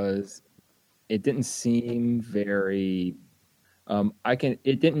it was, it didn't seem very.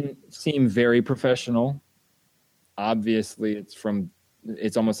 It didn't seem very professional. Obviously,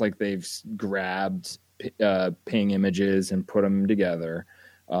 it's almost like they've grabbed Ping images and put them together.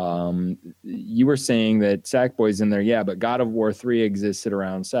 You were saying that Sackboy's in there, yeah, but God of War 3 existed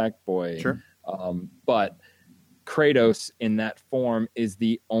around Sackboy. Sure. But Kratos in that form is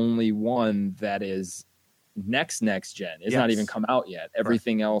the only one that is next gen. It's not even come out yet.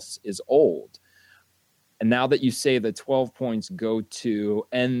 Everything else is old. And now that you say the 12 points go to,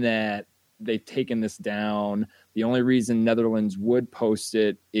 and that they've taken this down, the only reason Netherlands would post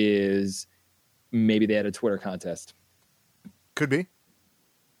it is maybe they had a Twitter contest. Could be.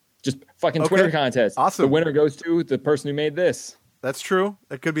 Just fucking Twitter contest. Awesome. The winner goes to the person who made this. That's true.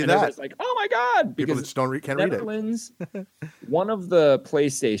 It could be And that. everybody's like, oh my God. People Because just can't read it. Netherlands, one of the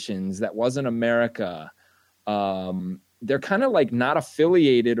PlayStations that was in America, they're kind of like not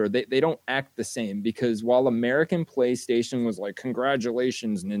affiliated, or they don't act the same, because while American PlayStation was like,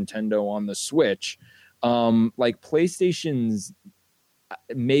 congratulations, Nintendo, on the Switch, like PlayStation's,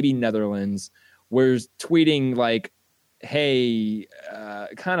 maybe Netherlands, was tweeting like, hey,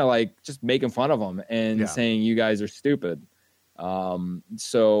 kind of like just making fun of them and saying you guys are stupid.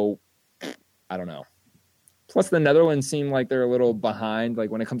 So I don't know. Plus, the Netherlands seem like they're a little behind.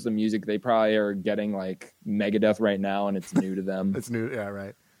 Like when it comes to music, they probably are getting like Megadeth right now, and it's new to them. It's new, yeah,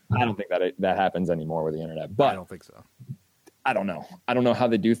 right. I don't think that happens anymore with the internet. But I don't think so. I don't know. I don't know how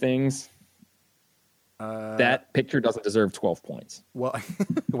they do things. That picture doesn't deserve 12 points. Well,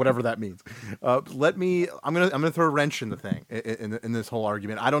 whatever that means. I'm gonna throw a wrench in the thing in this whole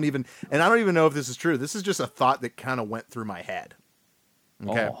argument. I don't even know if this is true. This is just a thought that kind of went through my head.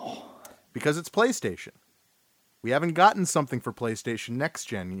 Okay, because it's PlayStation. We haven't gotten something for PlayStation Next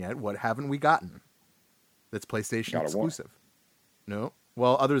Gen yet. What haven't we gotten? That's PlayStation exclusive. No.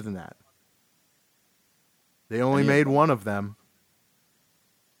 Well, other than that, they only made one of them.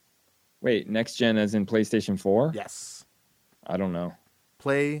 Wait, Next Gen as in PlayStation 4? Yes. I don't know.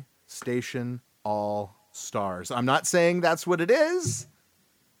 PlayStation All Stars. I'm not saying that's what it is,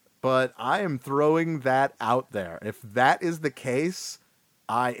 but I am throwing that out there. If that is the case,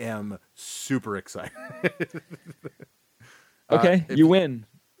 I am super excited. Okay, you win.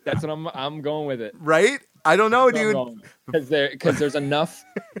 That's what I'm going with it. Right? I don't know, dude. Because there's enough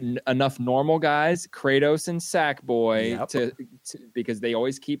normal guys, Kratos and Sackboy, to because they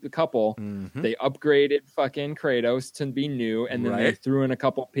always keep the couple. Mm-hmm. They upgraded fucking Kratos to be new, and then they threw in a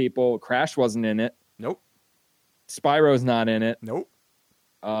couple people. Crash wasn't in it. Nope. Spyro's not in it. Nope.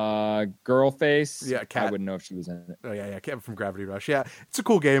 Girlface. Yeah, Cat. I wouldn't know if she was in it. Oh yeah, Cat from Gravity Rush. Yeah, it's a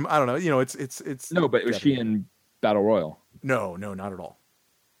cool game. I don't know. You know, it's. No, but was she in Battle Royale? No, not at all.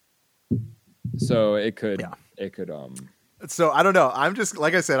 So it could. So I don't know. I'm just,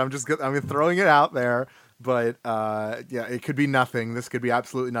 like I said, I'm throwing it out there. But it could be nothing. This could be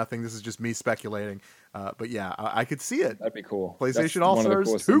absolutely nothing. This is just me speculating. But yeah, I could see it. That'd be cool. PlayStation All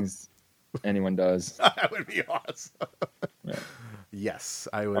Stars 2. Anyone does. That would be awesome. Yeah. Yes,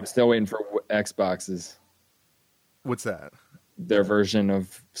 I would. I'm still waiting for Xboxes. What's that? Their version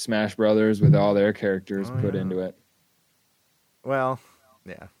of Smash Brothers with all their characters put into it. Well,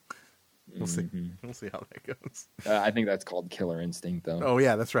 yeah. We'll see. We'll see how that goes. I think that's called Killer Instinct, though. Oh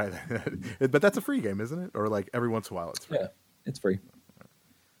yeah, that's right. But that's a free game, isn't it? Or like every once in a while, it's free. Yeah, it's free.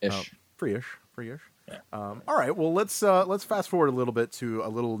 Free-ish. Yeah. All right. Well, let's fast forward a little bit to a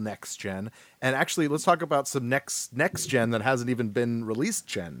little next gen, and actually, let's talk about some next gen that hasn't even been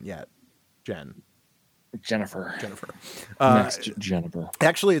released yet. Jennifer. Next Jennifer.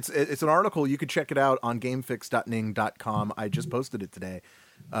 Actually, it's an article. You could check it out on GameFix.ning.com. I just posted it today.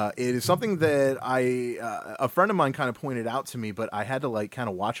 It is something that a friend of mine kind of pointed out to me, but I had to like kind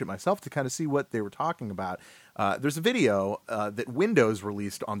of watch it myself to kind of see what they were talking about. There's a video that Windows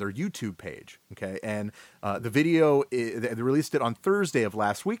released on their YouTube page. Okay. And the video, they released it on Thursday of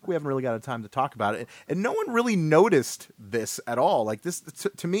last week. We haven't really got a time to talk about it. And no one really noticed this at all. Like this,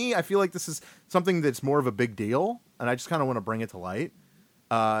 to me, I feel like this is something that's more of a big deal. And I just kind of want to bring it to light.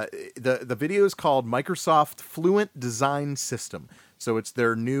 The video is called Microsoft Fluent Design System. So it's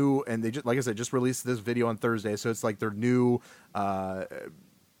their new, and they just, like I said, just released this video on Thursday. So it's like their new, I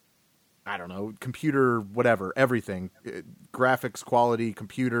don't know, computer, whatever, everything, graphics quality,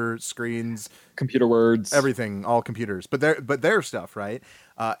 computer screens, computer words, everything, all computers, but their stuff, right?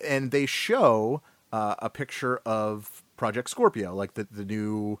 And they show a picture of Project Scorpio, like the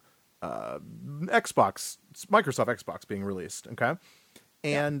new Xbox, Microsoft Xbox being released. Okay.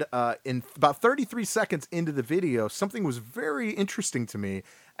 And in about 33 seconds into the video, something was very interesting to me.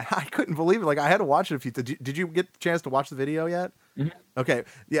 I couldn't believe it. Like I had to watch it. Did you get the chance to watch the video yet? Mm-hmm. Okay,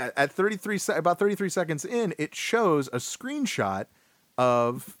 yeah. At about 33 seconds in, it shows a screenshot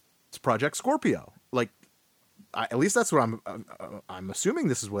of Project Scorpio. Like, at least that's what I'm assuming.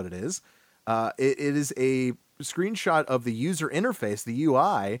 This is what it is. It is a screenshot of the user interface, the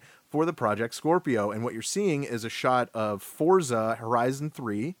UI for the Project Scorpio, and what you're seeing is a shot of Forza Horizon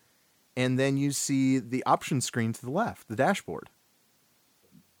 3, and then you see the options screen to the left, the dashboard.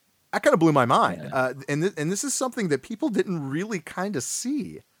 That kind of blew my mind, and this is something that people didn't really kind of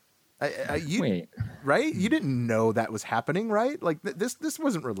see. Wait, right? You didn't know that was happening, right? Like this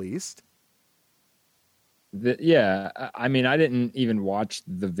wasn't released. Yeah, I mean, I didn't even watch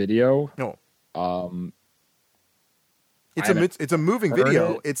the video. No. I It's a moving heard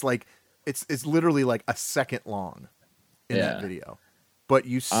video. it. It's like it's literally like a second long in that Yeah. video, but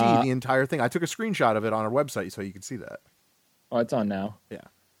you see the entire thing. I took a screenshot of it on our website so you can see that. Oh, it's on now.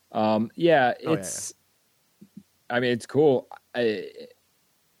 Yeah. Yeah, it's. I mean, it's cool.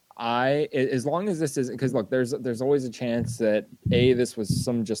 As long as this is, because look, there's always a chance that this was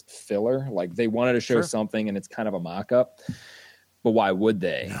some just filler, like they wanted to show Sure. something and it's kind of a mock-up. But why would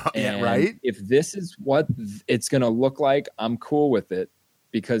they? Yeah, And right? If this is what it's going to look like, I'm cool with it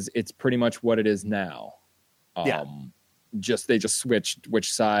because it's pretty much what it is now. Yeah. They just switched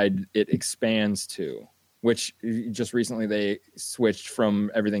which side it expands to. Which just recently they switched from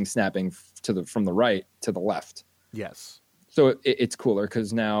everything snapping from the right to the left. Yes. So it's cooler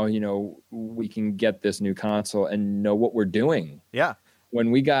because now, we can get this new console and know what we're doing. Yeah. When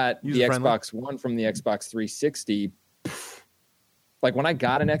we got the User-friendly. Xbox One from the Xbox 360, like when I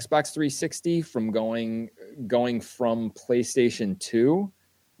got an Xbox 360 from going from PlayStation 2,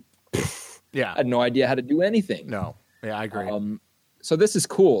 Yeah. I had no idea how to do anything. No. Yeah, I agree. So this is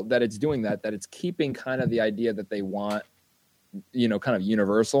cool that it's doing that it's keeping kind of the idea that they want, kind of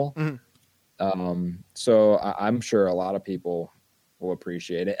universal. Mhm. So I'm sure a lot of people will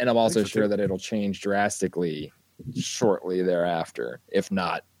appreciate it. And I'm also so, sure too. that it'll change drastically shortly thereafter, if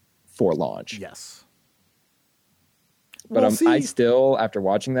not for launch. Yes. But We'll see. I still, after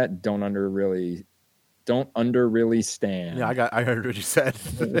watching that, don't under really stand. Yeah, I heard what you said.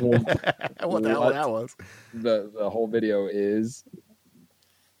 What the hell What? that was? The whole video is.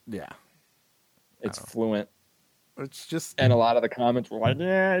 Yeah. It's fluent. It's just And a lot of the comments were like,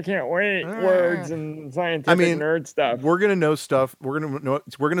 "Yeah, I can't wait." Words and scientific nerd stuff. we're gonna know stuff. We're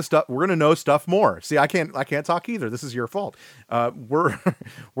gonna know stuff more. See, I can't talk either. This is your fault. We're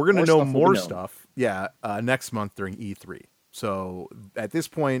gonna know More stuff will be more known. stuff. Yeah, next month during E3. So at this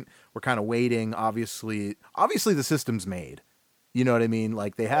point, we're kind of waiting. Obviously, the system's made. You know what I mean?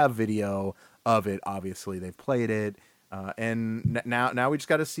 Like they have video of it. Obviously, they've played it. And now we just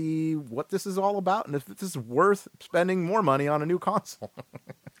got to see what this is all about and if this is worth spending more money on a new console.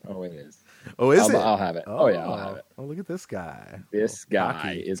 Oh, it is. Oh, is it? I'll have it. Oh, yeah, I'll have it. Oh, look at this guy. This guy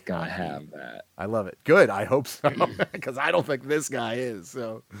Cocky. is gonna have that. I love it. Good. I hope so because I don't think this guy is.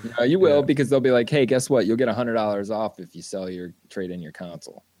 So You will because they'll be like, "Hey, guess what? You'll get $100 off if you trade in your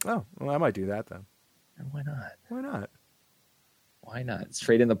console." oh, well, I might do that then. And why not? Why not? Why not? It's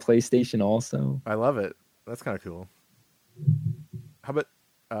trade in the PlayStation also. I love it. That's kind of cool. How about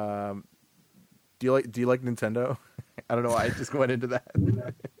do you like Nintendo? I don't know why I just went into that.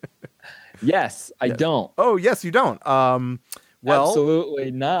 Yes, I don't. Oh, yes, you don't. Well,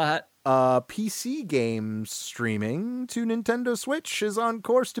 Absolutely not. PC games streaming to Nintendo Switch is on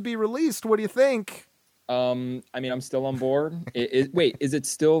course to be released. What do you think? I mean, I'm still on board. Wait, is it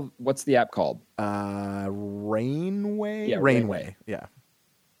still? What's the app called? Rainway. Yeah, Rainway. Yeah.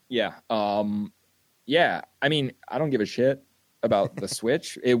 Yeah. Yeah. I mean, I don't give a shit about the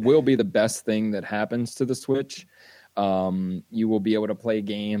Switch. It will be the best thing that happens to the Switch. You will be able to play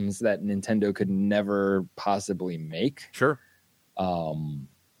games that Nintendo could never possibly make. Sure. And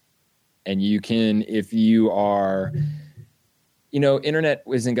you can, if you are, internet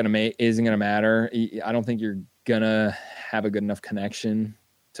isn't gonna matter. I don't think you're gonna have a good enough connection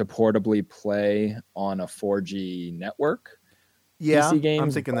to portably play on a 4G network. Yeah, PC games,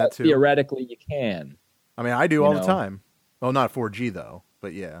 I'm thinking but that too. Theoretically, you can. I mean, I do all the know. time. Well, not 4G though,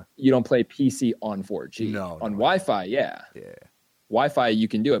 but yeah. You don't play PC on 4G. No, on no. Wi-Fi, yeah. Yeah. Wi-Fi, you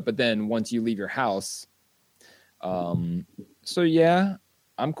can do it, but then once you leave your house, so yeah,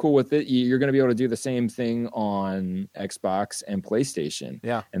 I'm cool with it. You're going to be able to do the same thing on Xbox and PlayStation.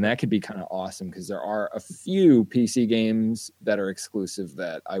 Yeah. And that could be kind of awesome because there are a few PC games that are exclusive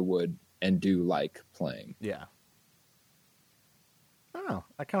that I would and do like playing. Yeah. I don't know.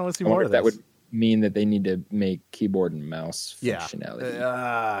 I kind of want to see I more wonder of if this. that would mean that they need to make keyboard and mouse Yeah.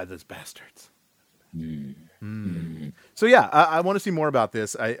 functionality. Those bastards. Hmm. So yeah, I want to see more about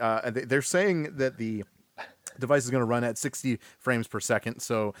this. They're saying that the device is going to run at 60 frames per second.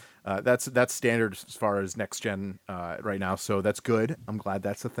 So that's standard as far as next gen right now. So that's good. I'm glad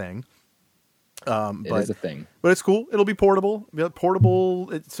that's a thing. It is a thing. But it's cool. It'll be portable.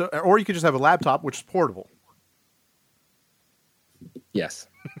 Or you could just have a laptop, which is portable. Yes,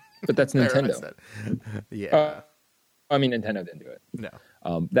 but that's There, I Nintendo. said. Yeah. I mean, Nintendo didn't do it. No.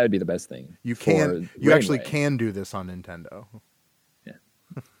 That would be the best thing. You for can. You actually Rainway. can do this on Nintendo.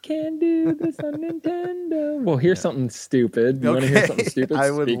 Can do this on Nintendo. Well, here's something stupid. You want to hear Okay. something stupid? I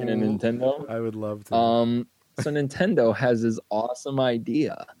would Speaking of Nintendo, I would love to. so Nintendo has this awesome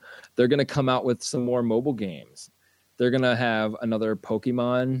idea. They're going to come out with some more mobile games. They're going to have another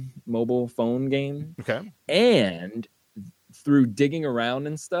Pokemon mobile phone game. Okay. And through digging around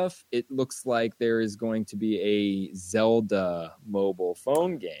and stuff, it looks like there is going to be a Zelda mobile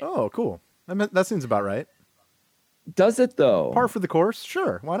phone game. Oh, cool. That seems about right. Does it though? Par for the course.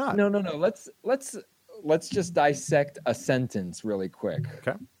 Sure. Why not? No. Let's just dissect a sentence really quick.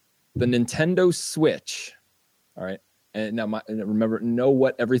 Okay. The Nintendo Switch. All right. And now remember, know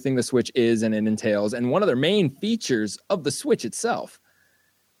what everything the Switch is and it entails. And one of their main features of the Switch itself,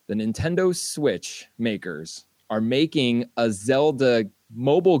 the Nintendo Switch makers are making a Zelda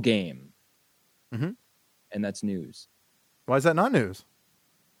mobile game. Mm-hmm. And that's news. Why is that not news?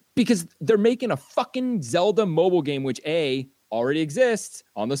 Because they're making a fucking Zelda mobile game, which already exists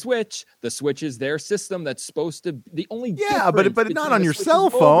on the Switch. The Switch is their system that's supposed to the only Yeah, but difference not between on the your Switch cell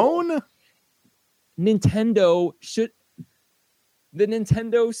and mobile. phone. The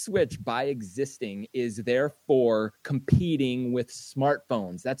Nintendo Switch, by existing, is therefore competing with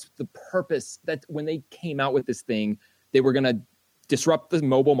smartphones. That's the purpose. That when they came out with this thing, they were going to disrupt the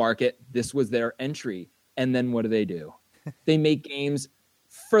mobile market. This was their entry. And then what do? They make games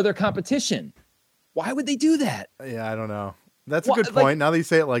for their competition. Why would they do that? Yeah, I don't know. That's a Well, good point. Now that you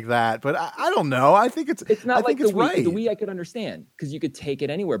say it like that, but I don't know. I think it's It's not I like think the it's Wii. right. The Wii I could understand because you could take it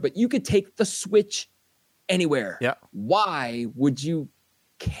anywhere, but you could take the Switch anywhere. Yeah. Why would you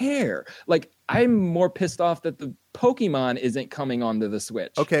care? Like, I'm more pissed off that the Pokemon isn't coming onto the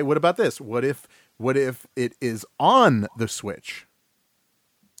Switch. Okay, what about this? What if it is on the Switch?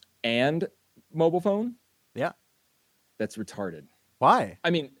 And mobile phone? Yeah. That's retarded. Why? I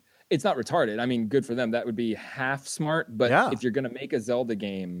mean, it's not retarded. I mean, good for them. That would be half smart. But Yeah. if you're going to make a Zelda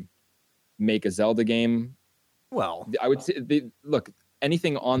game, make a Zelda game. Well, I would say, look,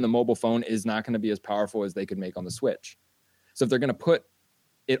 anything on the mobile phone is not going to be as powerful as they could make on the Switch. So if they're going to put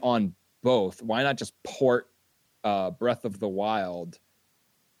it on both, why not just port Breath of the Wild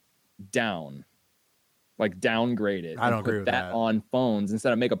down? Like downgrade it. I don't and put agree with that that. on phones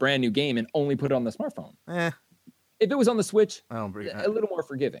instead of make a brand new game and only put it on the smartphone. If it was on the Switch, I don't agree. a little more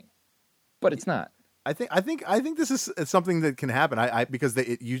forgiving, but it's not. I think this is something that can happen. Because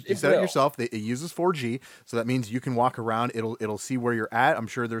you It said it will. yourself. It uses 4G, so that means you can walk around. It'll see where you're at. I'm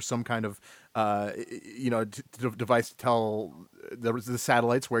sure there's some kind of device to tell the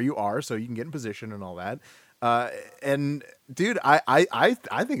satellites where you are, so you can get in position and all that. And dude, I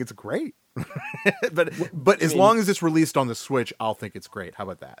think it's great. but as long as it's released on the Switch, I'll think it's great. How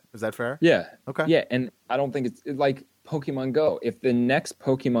about that? Is that fair? Yeah. Okay. Yeah, and I don't think it's like Pokemon Go. If the next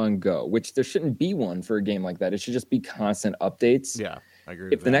Pokemon Go, which there shouldn't be one for a game like that, it should just be constant updates. Yeah, I agree.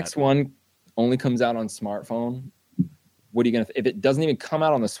 If with the that. next one only comes out on smartphone, what are you if it doesn't even come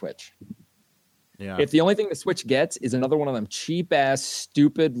out on the Switch? Yeah. If the only thing the Switch gets is another one of them cheap ass,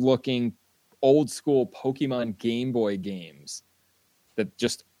 stupid looking, old school Pokemon Game Boy games that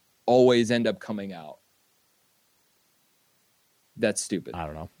just always end up coming out, that's stupid. I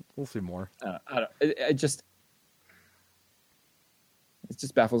don't know. We'll see more. It just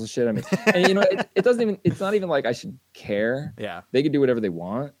baffles the shit out of me. And it doesn't even. It's not even like I should care. Yeah. They can do whatever they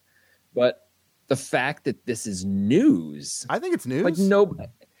want, but the fact that this is news, I think it's news. like no,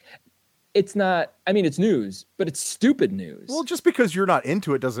 it's not. I mean, it's news, but it's stupid news. Well, just because you're not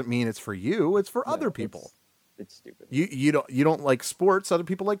into it doesn't mean it's for you. It's for other people. It's stupid. You don't like sports. Other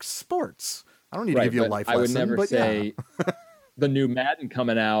people like sports. I don't need to give you a but life I would lesson. never but say the new Madden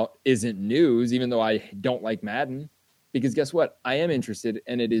coming out isn't news, even though I don't like Madden. Because guess what? I am interested,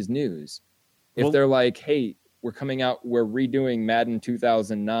 and it is news. If Well- they're like, "Hey, we're redoing Madden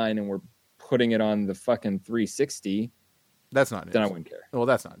 2009, and we're putting it on the fucking 360," that's not news. then I wouldn't care. Well,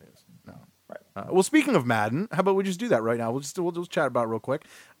 that's not news. No. Right. Well, speaking of Madden, how about we just do that right now? We'll just chat about it real quick.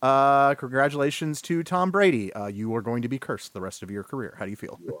 Congratulations to Tom Brady. You are going to be cursed the rest of your career. How do you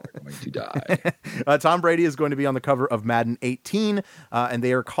feel? You are going to die. Tom Brady is going to be on the cover of Madden 18, and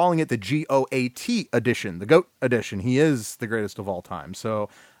they are calling it the GOAT edition, the GOAT edition. He is the greatest of all time. So,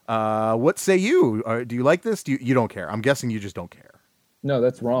 what say you? Do you like this? You don't care? I'm guessing you just don't care. No,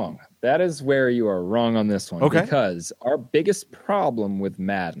 that's wrong. That is where you are wrong on this one. Okay. Because our biggest problem with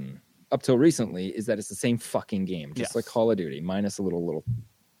Madden up till recently is that it's the same fucking game, just Yes. like Call of Duty, minus a little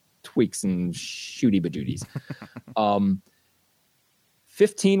tweaks and shooty bajooties.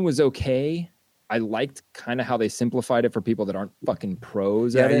 15 was okay. I liked kind of how they simplified it for people that aren't fucking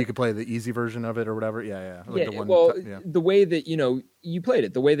pros Yeah, at it. you could play the easy version of it or whatever. Yeah. Like Yeah, the one, well, yeah. the way that you played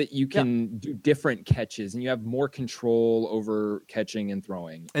it, the way that you can do different catches and you have more control over catching and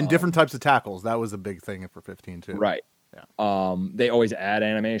throwing, And different types of tackles. That was a big thing for 15 too. right? Yeah. They always add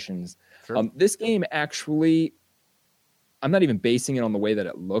animations. Sure. This game actually, I'm not even basing it on the way that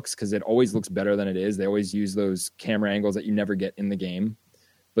it looks because it always looks better than it is. They always use those camera angles that you never get in the game.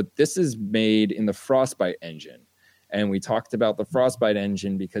 But this is made in the Frostbite engine. And we talked about the Frostbite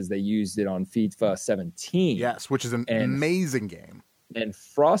engine because they used it on FIFA 17. Yes, which is an amazing game. And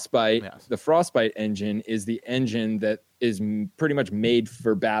Frostbite, Yes. the Frostbite engine is the engine that is pretty much made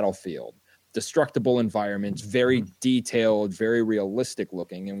for Battlefield. Destructible environments, very detailed, very realistic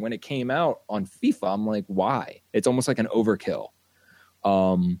looking. And when it came out on FIFA, I'm like, why? It's almost like an overkill.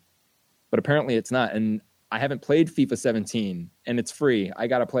 But apparently it's not. And I haven't played FIFA 17, and it's free. I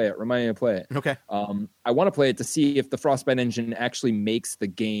got to play it. Remind me to play it. Okay. I want to play it to see if the Frostbite engine actually makes the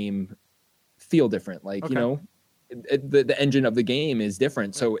game feel different. Like, Okay. the engine of the game is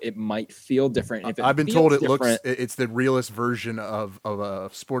different, so it might feel different. If it I've been told feels it looks, different- it's the realest version of a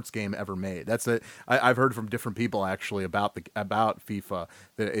sports game ever made. I've heard from different people actually about FIFA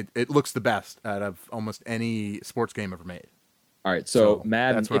that it looks the best out of almost any sports game ever made. All right, so So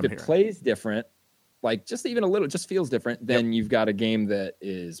Madden, that's what if I'm it hearing. plays different, like just even a little, just feels different, then you've got a game that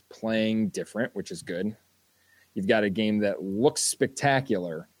is playing different, which is good. You've got a game that looks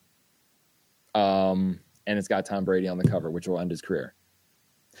spectacular, and it's got Tom Brady on the cover, which will end his career.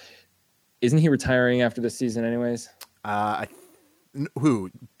 Isn't he retiring after this season, anyways? Who?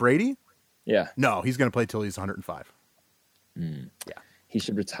 Brady? Yeah, No, he's going to play till he's 105. he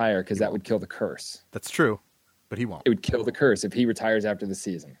should retire because that would kill the curse. That's true, but he won't. It would kill the curse if he retires after the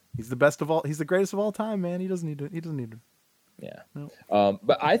season. He's the best of all. He's the greatest of all time, man. He doesn't need to. Yeah. No.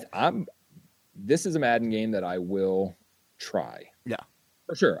 But I'm. This is a Madden game that I will try. Yeah.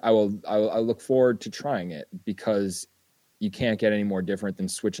 For sure. I look forward to trying it because you can't get any more different than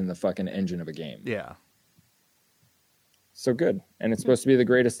switching the fucking engine of a game. Yeah. So good. And it's supposed to be the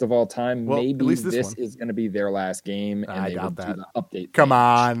greatest of all time. Well, Maybe at least this this one. is going to be their last game and I they doubt will that. do the update. Come thing.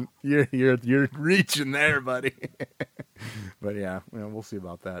 on, you're reaching there, buddy. But yeah, we'll see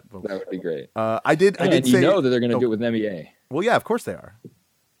about that. But, That would be great. I did And you say. know that they're going to Oh. do it with an NBA. Well, yeah, of course they are.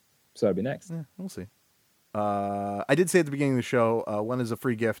 So that'd be next. Yeah, we'll see. I did say at the beginning of the show, when is a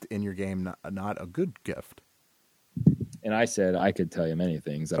free gift in your game not a good gift? And I said I could tell you many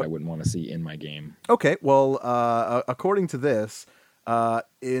things that I wouldn't want to see in my game. Okay, well, according to this,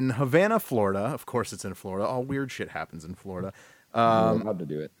 in Havana, Florida, of course it's in Florida. All weird shit happens in Florida. You're allowed to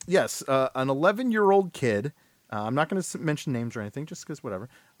do it. Yes, an 11-year-old kid, I'm not going to mention names or anything, just because whatever,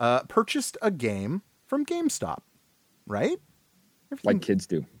 purchased a game from GameStop, right? Everything- Like kids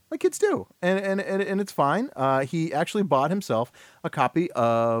do. Like kids do, and it's fine. He actually bought himself a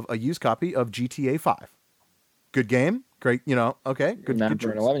used copy of GTA 5. Good game, great. Okay, good. Not good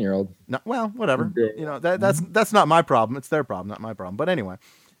for an choice. 11-year-old. No, well, whatever. Yeah. That's not my problem. It's their problem, not my problem. But anyway,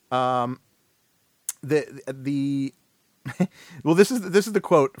 the well, this is the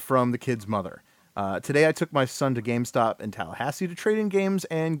quote from the kid's mother. Today, I took my son to GameStop in Tallahassee to trade in games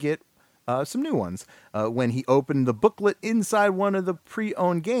and get some new ones. When he opened the booklet inside one of the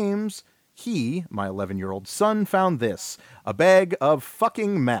pre-owned games, he, my 11-year-old son, found this: a bag of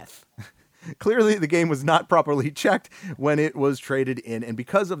fucking meth. Clearly, the game was not properly checked when it was traded in, and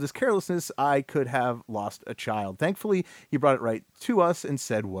because of this carelessness, I could have lost a child. Thankfully, he brought it right to us and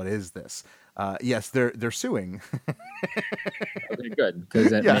said, "What is this?" Yes, they're suing. Okay, good,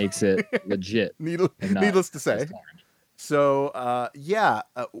 because that Yeah. makes it legit. and not Needless to say. just orange. So, yeah.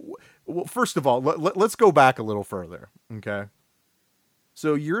 Well, first of all, let's go back a little further. Okay.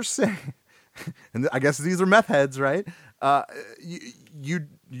 So you're saying, and I guess these are meth heads, right?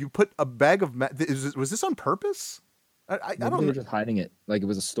 You put a bag of meth. Was this on purpose? I Maybe don't they know. were just hiding it, like it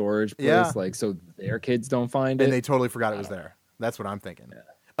was a storage place, Yeah. like so their kids don't find it. And they totally forgot it was there. That's what I'm thinking.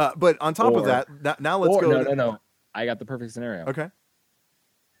 But on top of Or- that, now let's Or, go. no. I got the perfect scenario. Okay.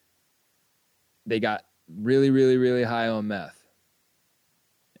 They got really, really, really high on meth,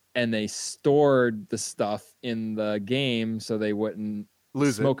 and they stored the stuff in the game so they wouldn't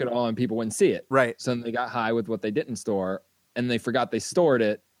Lose it. smoke it all and people wouldn't see it. Right. So then they got high with what they didn't store, and they forgot they stored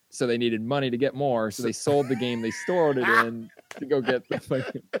it, so they needed money to get more. So they sold the game they stored it in to go get the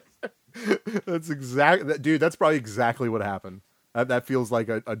fucking. Dude. That's probably exactly what happened. That feels like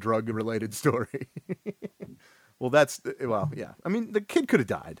a drug related story. Well, yeah. I mean, the kid could have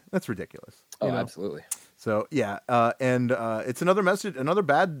died. That's ridiculous. Oh, you know? absolutely. So yeah, and it's another message, another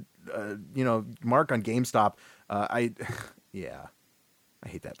bad, mark on GameStop. Yeah. I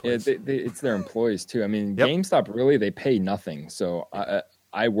hate that Yeah, place. it's their employees too. I mean, Yep. GameStop really they pay nothing. So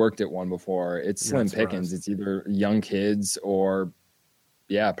I worked at one before. It's You're not slim pickings. It's either young kids or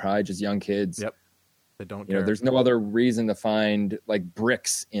probably just young kids. Yep. They don't You know, care. there's no other reason to find like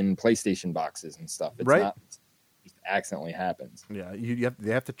bricks in PlayStation boxes and stuff. It's Right. not it just accidentally happens. Yeah,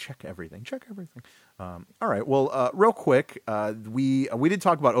 they have to check everything. Check everything. All right. Well, real quick, we did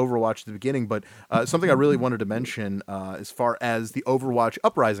talk about Overwatch at the beginning, but something I really wanted to mention as far as the Overwatch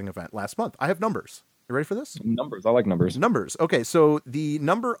Uprising event last month. I have numbers. You ready for this? Numbers. I like numbers. Numbers. Okay, so the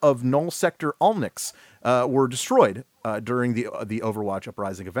number of null sector Omnics were destroyed during the Overwatch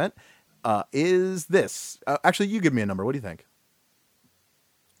Uprising event is this. Actually, you give me a number. What do you think?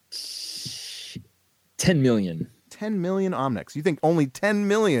 10 million. 10 million Omnics. You think only 10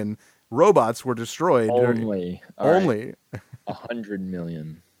 million robots were destroyed? Only. All right. Only. 100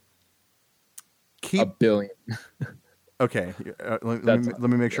 million. Keep A billion. Okay, let That's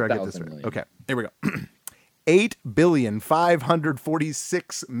me make sure I get this 1,000 right. million. Okay, here we go.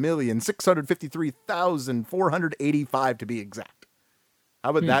 8,546,653,485 to be exact.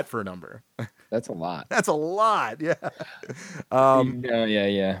 How about that for a number? That's a lot. That's a lot. Yeah.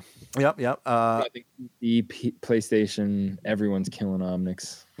 Yeah. Yep. I think the PlayStation, everyone's killing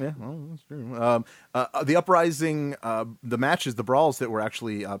Omnics. Yeah, well, that's true. The Uprising, the matches, the brawls that were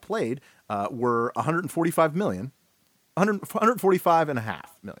actually played were 145 million. 145 and a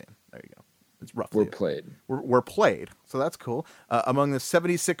half million. There you go. It's roughly were played. So that's cool. Among the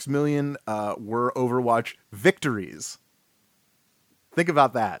 76 million were Overwatch victories. Think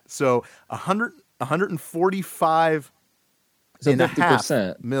about that. So 145 So and a half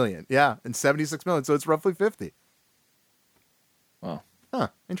 50%. million. Yeah, and 76 million. So it's roughly 50. Wow. Huh,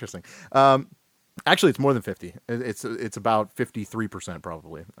 interesting. Actually, it's more than 50. It's about 53%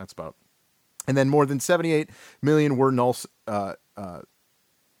 probably. That's about. And then more than 78 million were null. Oh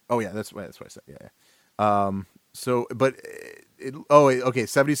yeah, that's what I said. Yeah. So, but okay.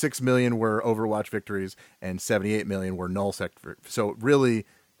 76 million were Overwatch victories, and 78 million were null sector. So really,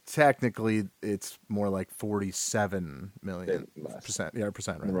 technically, it's more like 47 million percent. Yeah,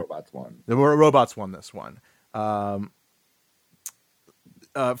 percent. Right. The robots won. The robots won this one. For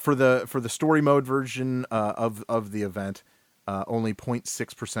the story mode version of the event, only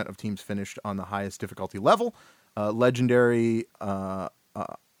 0.6% of teams finished on the highest difficulty level. Legendary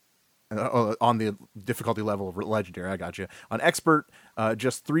on the difficulty level of legendary, I got you. On expert,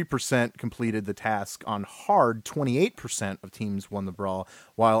 just 3% completed the task. On hard, 28% of teams won the brawl,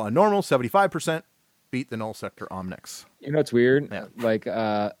 while on normal, 75% beat the null sector Omnics. You know what's weird? Yeah. Like,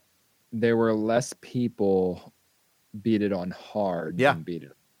 there were less people beat it on hard than beat it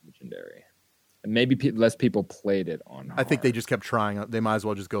on legendary. And maybe less people played it on hard. I think they just kept trying. They might as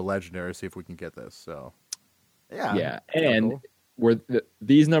well just go legendary, see if we can get this. So, yeah. Yeah, and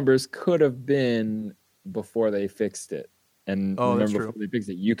these numbers could have been before they fixed it. And that's before they fixed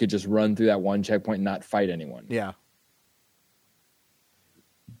it, you could just run through that one checkpoint and not fight anyone. Yeah.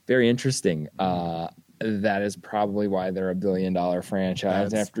 Very interesting. That is probably why they're $1 billion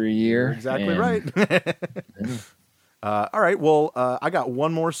franchise after a year. You're exactly right. All right. Well, I got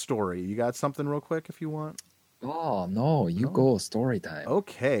one more story. You got something real quick if you want? Oh, no. Go story time.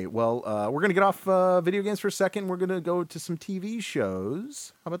 Okay. Well, we're going to get off video games for a second. We're going to go to some TV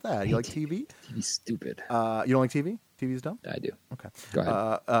shows. How about that? You like TV? TV's stupid. You don't like TV? TV's dumb? I do. Okay. Go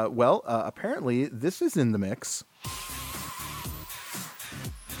ahead. Well, apparently this is in the mix.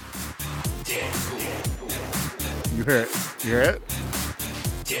 You hear it? You hear it?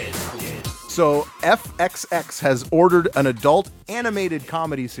 So FXX has ordered an adult animated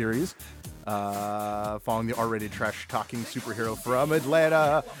comedy series following the R-rated trash-talking superhero from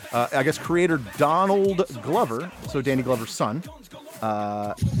Atlanta. I guess creator Donald Glover, so Danny Glover's son.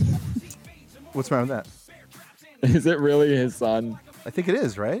 What's wrong with that? Is it really his son? I think it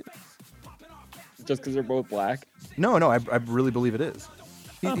is, right? Just because they're both black? No, I really believe it is.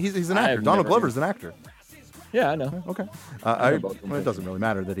 He's an actor. I've Donald never Glover's an actor. Yeah, I know. Okay. both Well, it doesn't really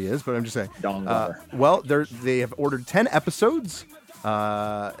matter that he is, but I'm just saying. Donald Glover. Well, they have ordered 10 episodes.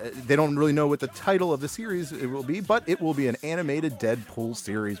 They don't really know what the title of the series it will be, but it will be an animated Deadpool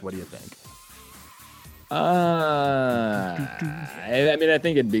series. What do you think? I mean, I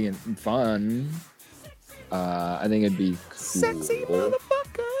think it'd be fun. I think it'd be cool. Sexy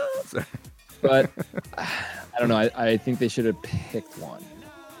motherfuckers. But I don't know. I think they should have picked one.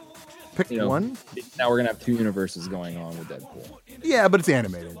 Pick one? Now we're going to have two universes going on with Deadpool. Yeah, but it's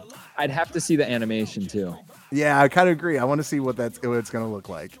animated. I'd have to see the animation too. Yeah, I kind of agree. I want to see what it's going to look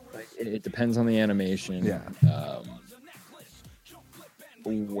like. It depends on the animation. Yeah.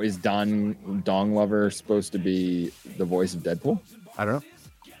 Is Don Glover supposed to be the voice of Deadpool? I don't know.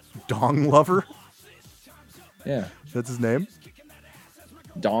 Dong Lover? Yeah. That's his name?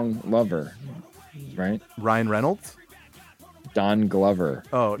 Dong Lover, right? Ryan Reynolds? Don Glover.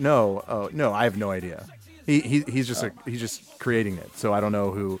 Oh no, I have no idea. He's just creating it, so I don't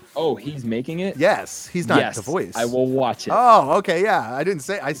know who. Oh, he's making it? Yes, he's not the voice. I will watch it. Oh, okay, yeah. I didn't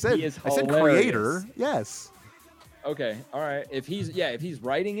say. I said hilarious. creator. Yes. Okay, all right. If he's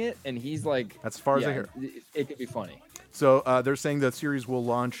writing it and he's like, that's as far as I hear. It could be funny. So they're saying the series will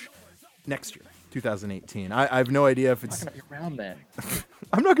launch next year, 2018. I have no idea if it's. I'm not gonna be around then.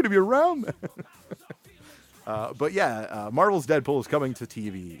 I'm not going to be around then. But yeah, Marvel's Deadpool is coming to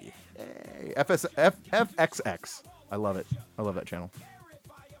TV. Yay. FXX. I love it. I love that channel.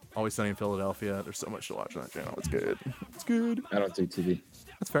 Always Sunny in Philadelphia. There's so much to watch on that channel. It's good. It's good. I don't do TV.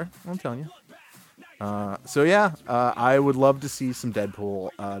 That's fair. I'm telling you. So yeah, I would love to see some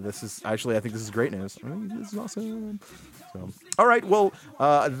Deadpool. This is actually, I think this is great news. This is awesome. So, all right. Well,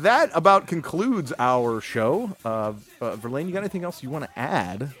 that about concludes our show. Verlaine, you got anything else you want to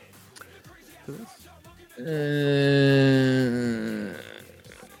add to this?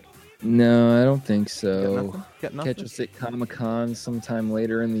 No, I don't think so. Got nothing? Catch us at Comic-Con sometime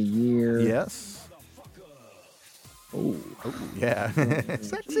later in the year. Yes. Oh, yeah.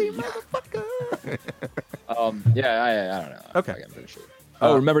 Sexy motherfucker. Yeah, I don't know. Okay. I'm pretty sure.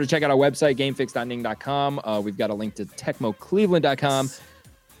 Remember to check out our website, gamefix.ning.com. We've got a link to tecmocleveland.com.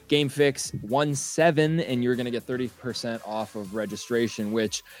 GameFix17, and you're going to get 30% off of registration,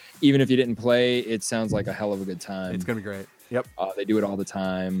 which even if you didn't play, it sounds like a hell of a good time. It's going to be great. Yep. They do it all the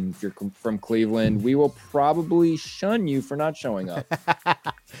time. If you're from Cleveland, we will probably shun you for not showing up.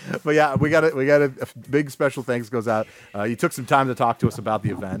 But yeah, we got a big special thanks goes out. You took some time to talk to us about the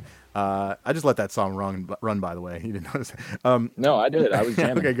event. I just let that song run. By the way, you didn't notice. No, I did. I was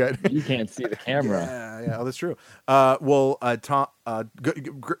jamming. Okay, good. You can't see the camera. Yeah. Oh, that's true.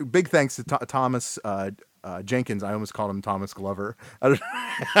 Big thanks to Thomas Jenkins. I almost called him Thomas Glover.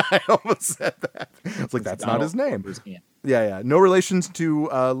 I almost said that. It's like that's not his name. Yeah. No relations to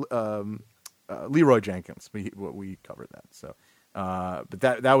Leroy Jenkins. We covered that. So, but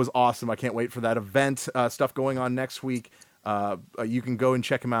that was awesome. I can't wait for that event stuff going on next week. You can go and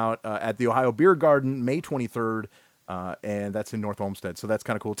check him out at the Ohio Beer Garden, May 23rd, and that's in North Olmsted. So that's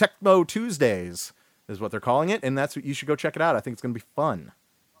kind of cool. Tecmo Tuesdays is what they're calling it, and that's what you should go check it out. I think it's going to be fun.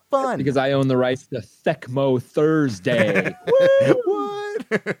 Because I own the rights to Tecmo Thursday. What?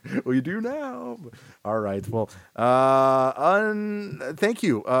 Well, you do now. All right. Well, thank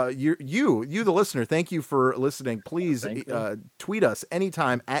you. You, the listener, thank you for listening. Please tweet us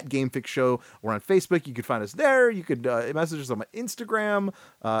anytime at GameFix Show. We're on Facebook. You could find us there. You could message us on my Instagram.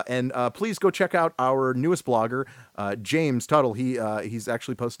 And please go check out our newest blogger, James Tuttle. He's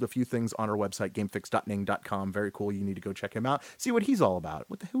actually posted a few things on our website, gamefix.ning.com. Very cool. You need to go check him out. See what he's all about.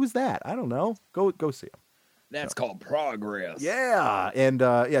 Who is that? I don't know. Go see him. That's called progress. Yeah, and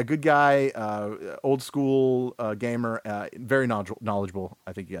good guy, old school gamer, very knowledgeable.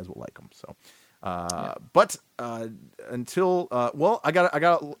 I think you guys will like him. So, but until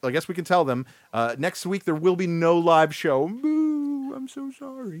I guess we can tell them next week there will be no live show. Boo! I'm so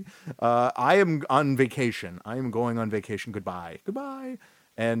sorry. I am on vacation. I am going on vacation. Goodbye.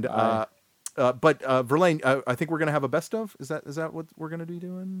 And but Verlaine, I think we're gonna have a best of. Is that what we're gonna be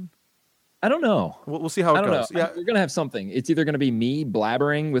doing? I don't know. We'll see how it goes. Yeah, we're gonna have something. It's either gonna be me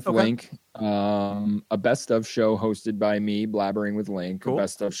blabbering with Link, a best of show hosted by me blabbering with Link, a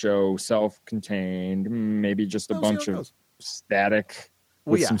best of show self-contained, maybe just a bunch of static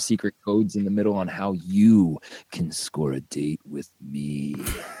with some secret codes in the middle on how you can score a date with me.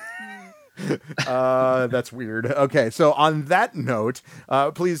 That's weird. Okay, so on that note,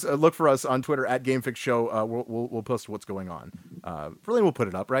 please look for us on Twitter at GameFix Show. We'll post what's going on. Verlaine will put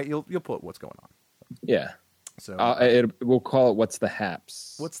it up, right? You'll put what's going on. Yeah. So we'll call it "What's the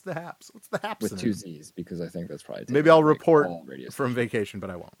Haps." What's the Haps? What's the Haps? With two Z's, because I think that's probably maybe I'll report from vacation, but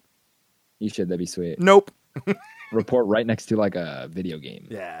I won't. You should. That'd be sweet. Nope. Report right next to like a video game.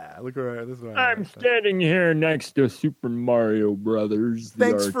 Yeah, look right. This one. I'm standing here next to Super Mario Brothers.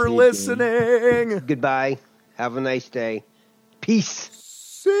 Thanks for listening. Goodbye. Have a nice day. Peace.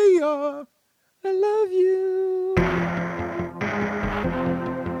 See ya. I love you.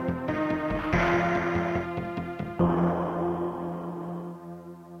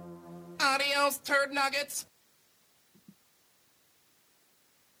 Adios, turd nuggets.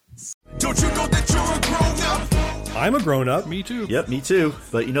 Don't you know that you're a grown up? I'm a grown-up. Me too. Yep, me too.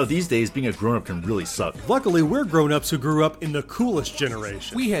 But these days, being a grown-up can really suck. Luckily, we're grown-ups who grew up in the coolest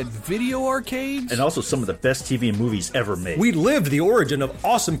generation. We had video arcades. And also some of the best TV and movies ever made. We lived the origin of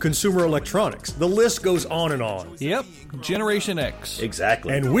awesome consumer electronics. The list goes on and on. Yep, Generation X.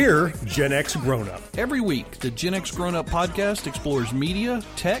 Exactly. And we're Gen X grown-up. Every week, the Gen X Grown Up podcast explores media,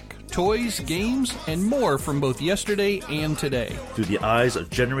 tech, toys, games, and more from both yesterday and today. Through the eyes of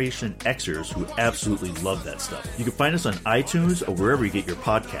Generation Xers who absolutely love that stuff. You can find us on iTunes or wherever you get your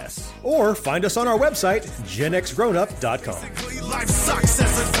podcasts. Or find us on our website, genxgrownup.com.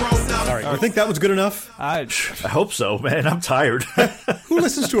 All right, you think that was good enough? I hope so, man. I'm tired. Who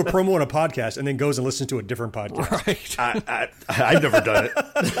listens to a promo on a podcast and then goes and listens to a different podcast? Right. I've never done it.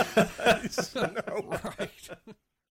 No. Right.